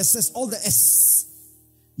SS, all the S.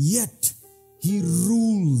 Yet, he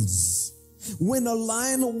rules. When a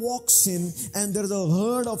lion walks in and there's a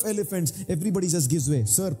herd of elephants, everybody just gives way.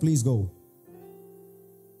 Sir, please go.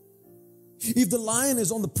 If the lion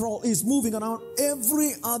is on the prowl, is moving around,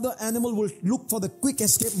 every other animal will look for the quick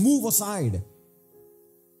escape, move aside.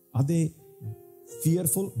 Are they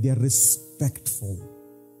fearful? They are respectful.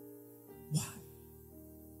 Why?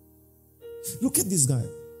 Look at this guy.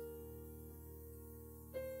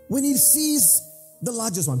 When he sees the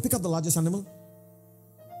largest one, pick up the largest animal.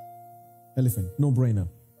 Elephant, no brainer.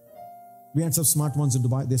 We had some smart ones in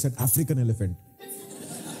Dubai. They said African elephant.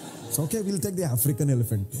 It's okay, we'll take the African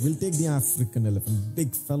elephant. We'll take the African elephant.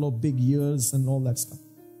 Big fellow, big ears and all that stuff.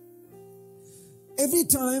 Every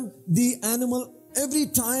time the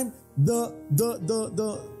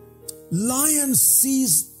lion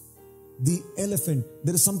sees the elephant,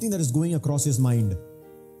 there is something that is going across his mind.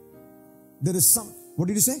 What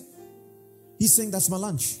did he say? He's saying, that's my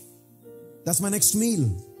lunch. That's my next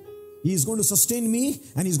meal. He is going to sustain me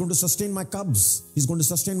and he's going to sustain my cubs. He's going to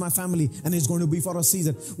sustain my family and he's going to be for a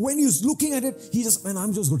season. When he's looking at it, he just, man,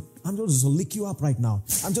 I'm just going to lick you up right now.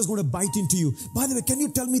 I'm just going to bite into you. By the way, can you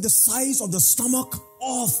tell me the size of the stomach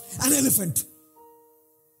of an elephant?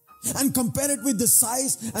 And compare it with the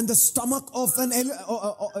size and the stomach of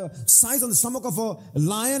size and the stomach of a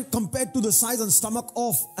lion compared to the size and stomach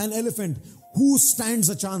of an elephant. Who stands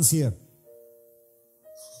a chance here?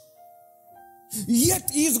 Yet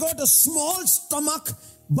he's got a small stomach,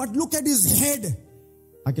 but look at his head.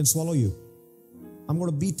 I can swallow you. I'm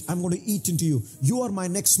going to eat into you. You are my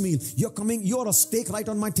next meal. You're a steak right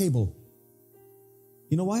on my table.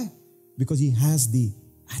 You know why? Because he has the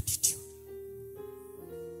attitude.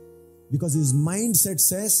 Because his mindset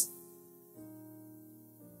says,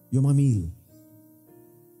 you're my meal.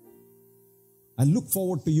 I look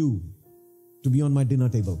forward to you to be on my dinner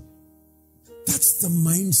table. That's the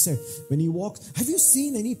mindset. When he walks, have you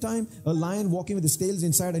seen any time a lion walking with his tails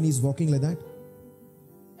inside and he's walking like that?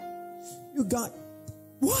 You got,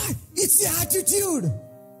 what? It's the attitude.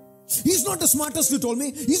 He's not the smartest, you told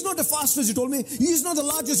me. He's not the fastest, you told me. He's not the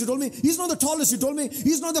largest, you told me. He's not the tallest, you told me.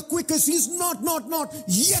 He's not the quickest. He's not.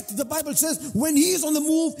 Yet the Bible says when he is on the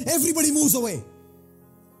move, everybody moves away.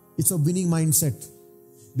 It's a winning mindset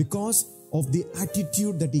because of the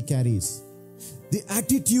attitude that he carries. The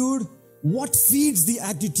attitude, what feeds the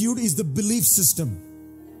attitude is the belief system.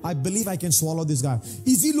 I believe I can swallow this guy.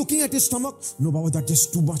 Is he looking at his stomach? No, Baba, that is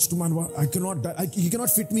too much. He cannot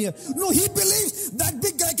fit me here. No, he believes that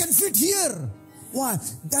big guy can fit here. Why?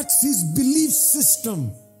 That's his belief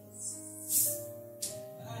system.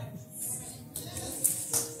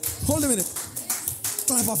 Hold a minute.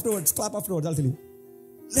 Clap afterwards. I'll tell you.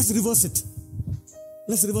 Let's reverse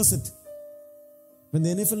it. When the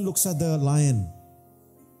elephant looks at the lion,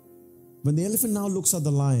 when the elephant now looks at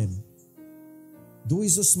the lion, though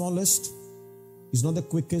he's the smallest, he's not the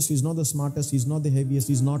quickest, he's not the smartest, he's not the heaviest,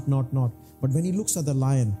 he's not. But when he looks at the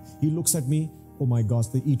lion, he looks at me, oh my gosh,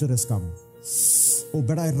 the eater has come. Oh,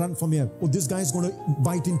 better I run from here. Oh, this guy is going to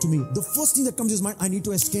bite into me. The first thing that comes to his mind, I need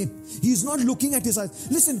to escape. He's not looking at his eyes.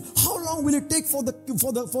 Listen, how long will it take for the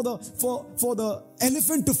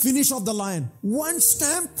elephant to finish off the lion? One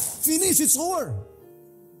stamp, finish, it's over.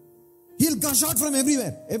 He'll gush out from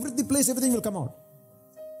everywhere. Everything will come out.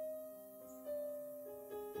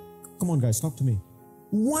 Come on, guys, talk to me.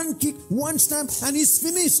 One kick, one stamp, and he's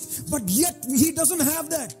finished. But yet, he doesn't have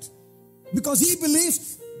that. Because he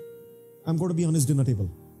believes, I'm going to be on his dinner table.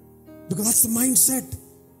 Because that's the mindset.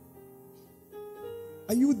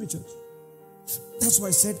 Are you with me, church? That's why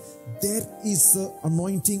I said, there is an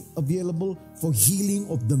anointing available for healing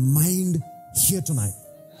of the mind here tonight.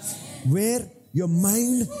 Where your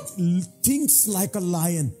mind thinks like a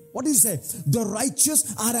lion. What does it say? The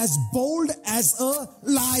righteous are as bold as a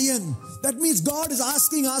lion. That means God is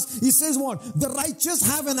asking us, he says what? The righteous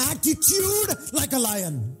have an attitude like a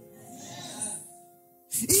lion.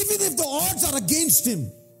 Even if the odds are against him,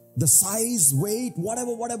 the size, weight,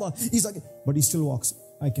 whatever, he's like, but he still walks.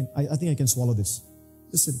 I think I can swallow this.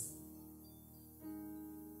 Listen.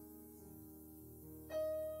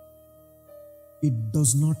 It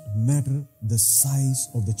does not matter the size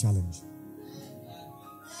of the challenge.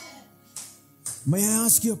 May I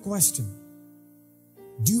ask you a question?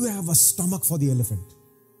 Do you have a stomach for the elephant?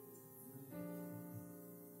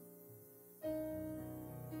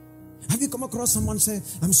 Have you come across someone say,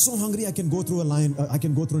 I'm so hungry I can go through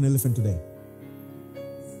an elephant today?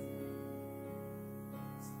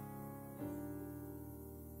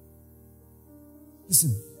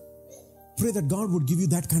 Listen, pray that God would give you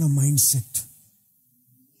that kind of mindset.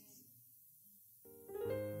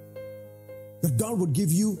 That God would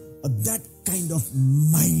give you that kind of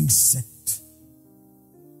mindset.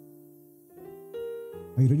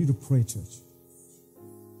 Are you ready to pray, church?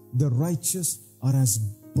 The righteous are as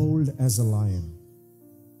bold as a lion.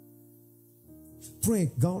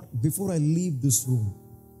 Pray, God, before I leave this room.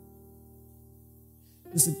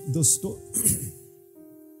 Listen, the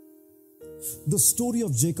story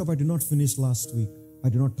of Jacob I did not finish last week. I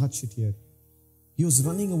did not touch it yet. He was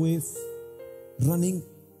running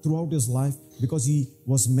throughout his life because he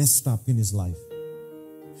was messed up in his life.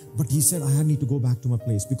 But he said, I need to go back to my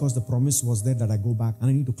place because the promise was there that I go back and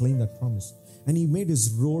I need to claim that promise. And he made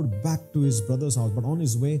his road back to his brother's house. But on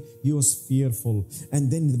his way, he was fearful.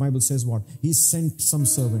 And then the Bible says what? He sent some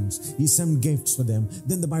servants. He sent gifts for them.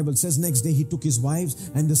 Then the Bible says next day he took his wives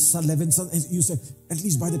and the 11 sons. And you said, at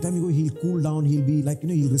least by the time you go, he'll cool down. He'll be like,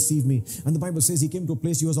 he'll receive me. And the Bible says he came to a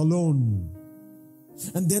place he was alone.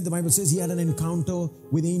 And there the Bible says he had an encounter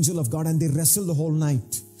with the angel of God and they wrestled the whole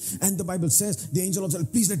night. And the Bible says, the angel of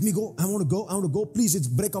God, please let me go. I want to go. Please, it's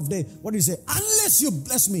break of day. What did he say? Unless you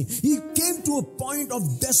bless me. He came to a point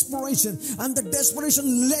of desperation. And the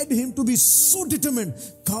desperation led him to be so determined.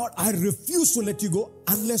 God, I refuse to let you go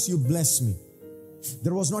unless you bless me.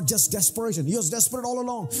 There was not just desperation. He was desperate all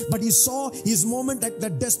along. But he saw his moment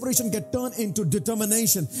that desperation get turned into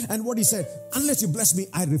determination. And what he said, unless you bless me,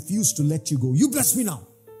 I refuse to let you go. You bless me now.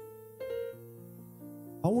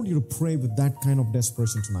 I want you to pray with that kind of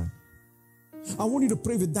desperation tonight. I want you to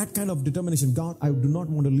pray with that kind of determination. God, I do not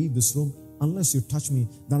want to leave this room unless you touch me.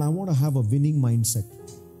 Then I want to have a winning mindset.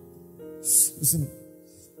 Listen,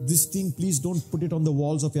 this thing, please don't put it on the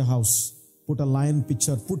walls of your house. Put a lion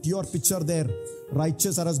picture. Put your picture there.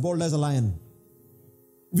 Righteous are as bold as a lion.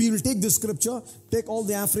 We will take this scripture, take all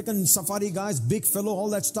the African safari guys, big fellow, all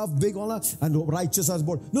that stuff, big, all that, and righteous as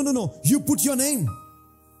bold. No. You put your name.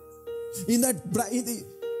 In that,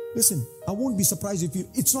 listen, I won't be surprised if you,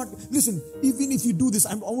 it's not, listen, even if you do this,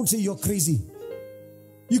 I won't say you're crazy.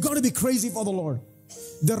 You got to be crazy for the Lord.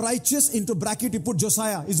 The righteous, into bracket, you put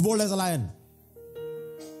Josiah, is bold as a lion.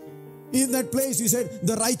 In that place, you said,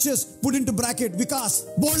 the righteous, put into bracket, Vikas,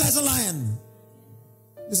 bold as a lion.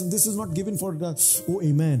 Listen, this is not given for the, oh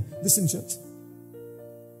amen. Listen, church.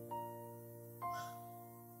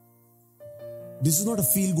 This is not a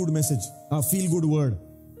feel-good message, a feel-good word.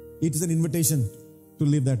 It is an invitation to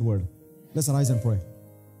live that word. Let's arise and pray.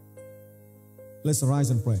 Let's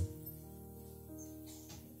arise and pray.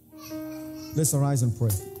 Let's arise and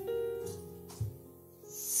pray.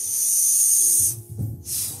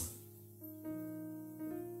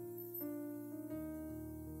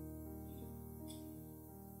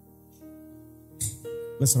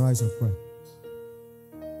 Let's arise and pray.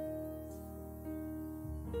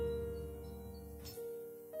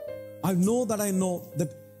 I know that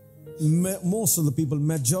most of the people,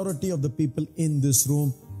 majority of the people in this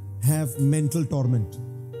room have mental torment.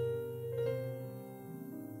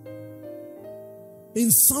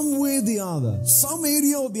 In some way or the other, some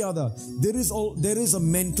area or the other, there is a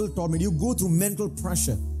mental torment. You go through mental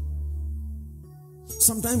pressure.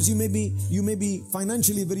 Sometimes you may be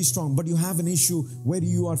financially very strong, but you have an issue where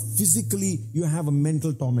you are physically, you have a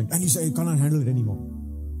mental torment, and you say, you cannot handle it anymore.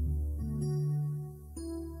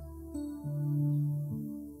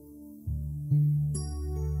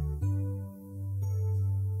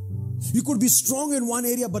 You could be strong in one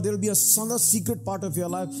area, but there will be another secret part of your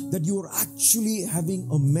life that you are actually having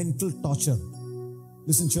a mental torture.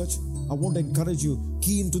 Listen, church, I want to encourage you,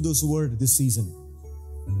 key into this word this season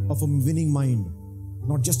of a winning mind.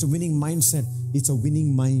 Not just a winning mindset, it's a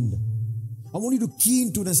winning mind. I want you to key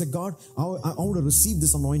into it and say, God, I want to receive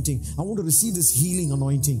this anointing. I want to receive this healing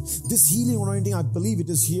anointing. This healing anointing, I believe it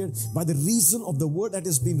is here by the reason of the word that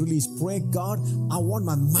has been released. Pray, God, I want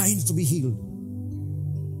my mind to be healed.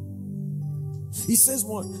 He says,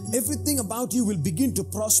 well, everything about you will begin to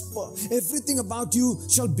prosper. Everything about you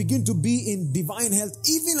shall begin to be in divine health,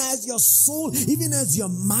 even as your soul, even as your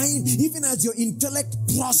mind, even as your intellect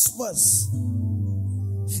prospers.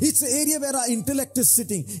 It's the area where our intellect is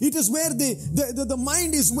sitting. It is where the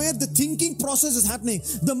mind is, where the thinking process is happening.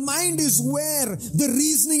 The mind is where the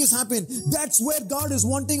reasoning is happening. That's where God is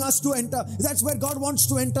wanting us to enter. That's where God wants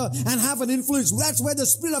to enter and have an influence. That's where the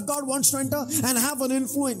Spirit of God wants to enter and have an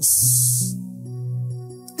influence.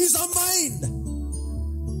 It's our mind.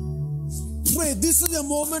 Pray, this is a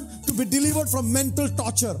moment to be delivered from mental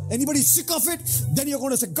torture. Anybody sick of it? Then you're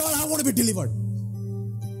going to say, God, I want to be delivered.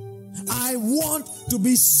 I want to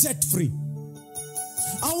be set free.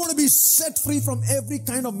 I want to be set free from every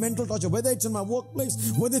kind of mental torture, whether it's in my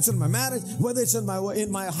workplace, whether it's in my marriage, whether it's in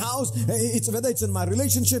my house, whether it's in my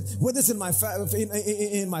relationship, whether it's in my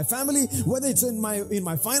family, whether it's in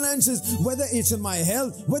my finances, whether it's in my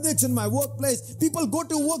health, whether it's in my workplace. People go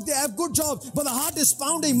to work, they have good jobs, but the heart is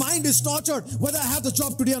pounding, mind is tortured, whether I have the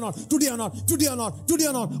job today or not, today or not, today or not, today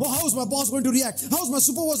or not. Oh, how is my boss going to react? How is my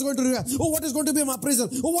supervisor going to react? Oh, what is going to be my appraisal?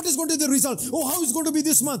 Oh, what is going to be the result? Oh, how is going to be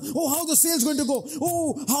this month? Oh, how the sales going to go? Oh,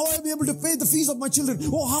 how will I be able to pay the fees of my children?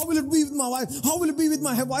 Oh, how will it be with my wife? How will it be with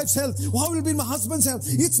my wife's health? How will it be with my husband's health?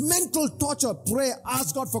 It's mental torture. Pray,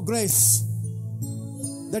 ask God for grace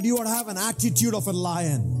that you would have an attitude of a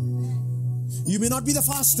lion. You may not be the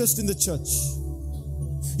fastest in the church.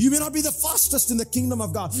 You may not be the fastest in the kingdom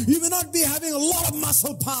of God. You may not be having a lot of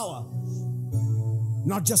muscle power.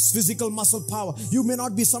 Not just physical muscle power. You may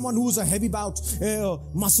not be someone who is a heavy bout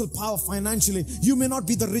muscle power financially. You may not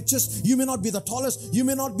be the richest. You may not be the tallest. You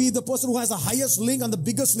may not be the person who has the highest link and the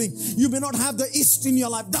biggest link. You may not have the ist in your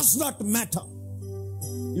life. Does not matter.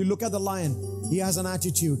 You look at the lion. He has an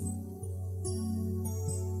attitude.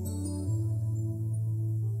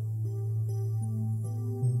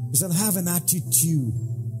 He said, have an attitude.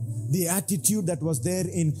 The attitude that was there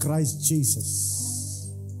in Christ Jesus.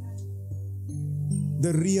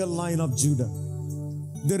 The real Lion of Judah.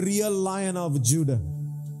 The real Lion of Judah.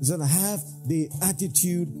 He said, have the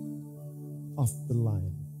attitude of the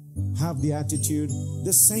lion. Have the attitude,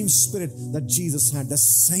 the same spirit that Jesus had, the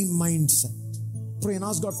same mindset. Pray and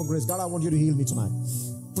ask God for grace. God, I want you to heal me tonight.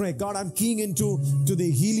 Pray, God, I'm keying into the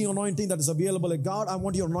healing anointing that is available. God, I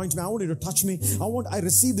want you to anoint me. I want you to touch me. I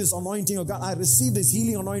receive this anointing. Oh God, I receive this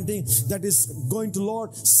healing anointing that is going to,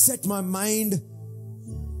 Lord, set my mind.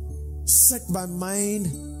 Set my mind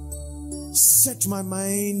Set my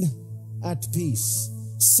mind at peace.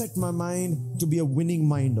 Set my mind to be a winning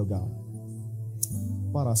mind, oh God.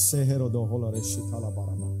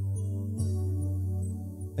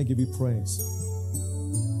 I give you praise.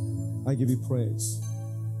 I give you praise.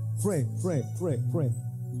 Pray, pray, pray, pray.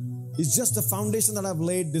 It's just the foundation that I've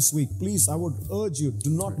laid this week. Please, I would urge you, do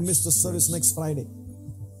not miss the service next Friday.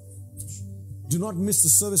 Do not miss the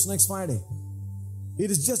service next Friday. It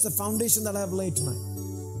is just the foundation that I've laid tonight.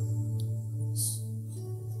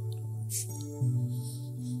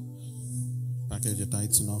 Package your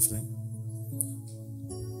tithes and offering.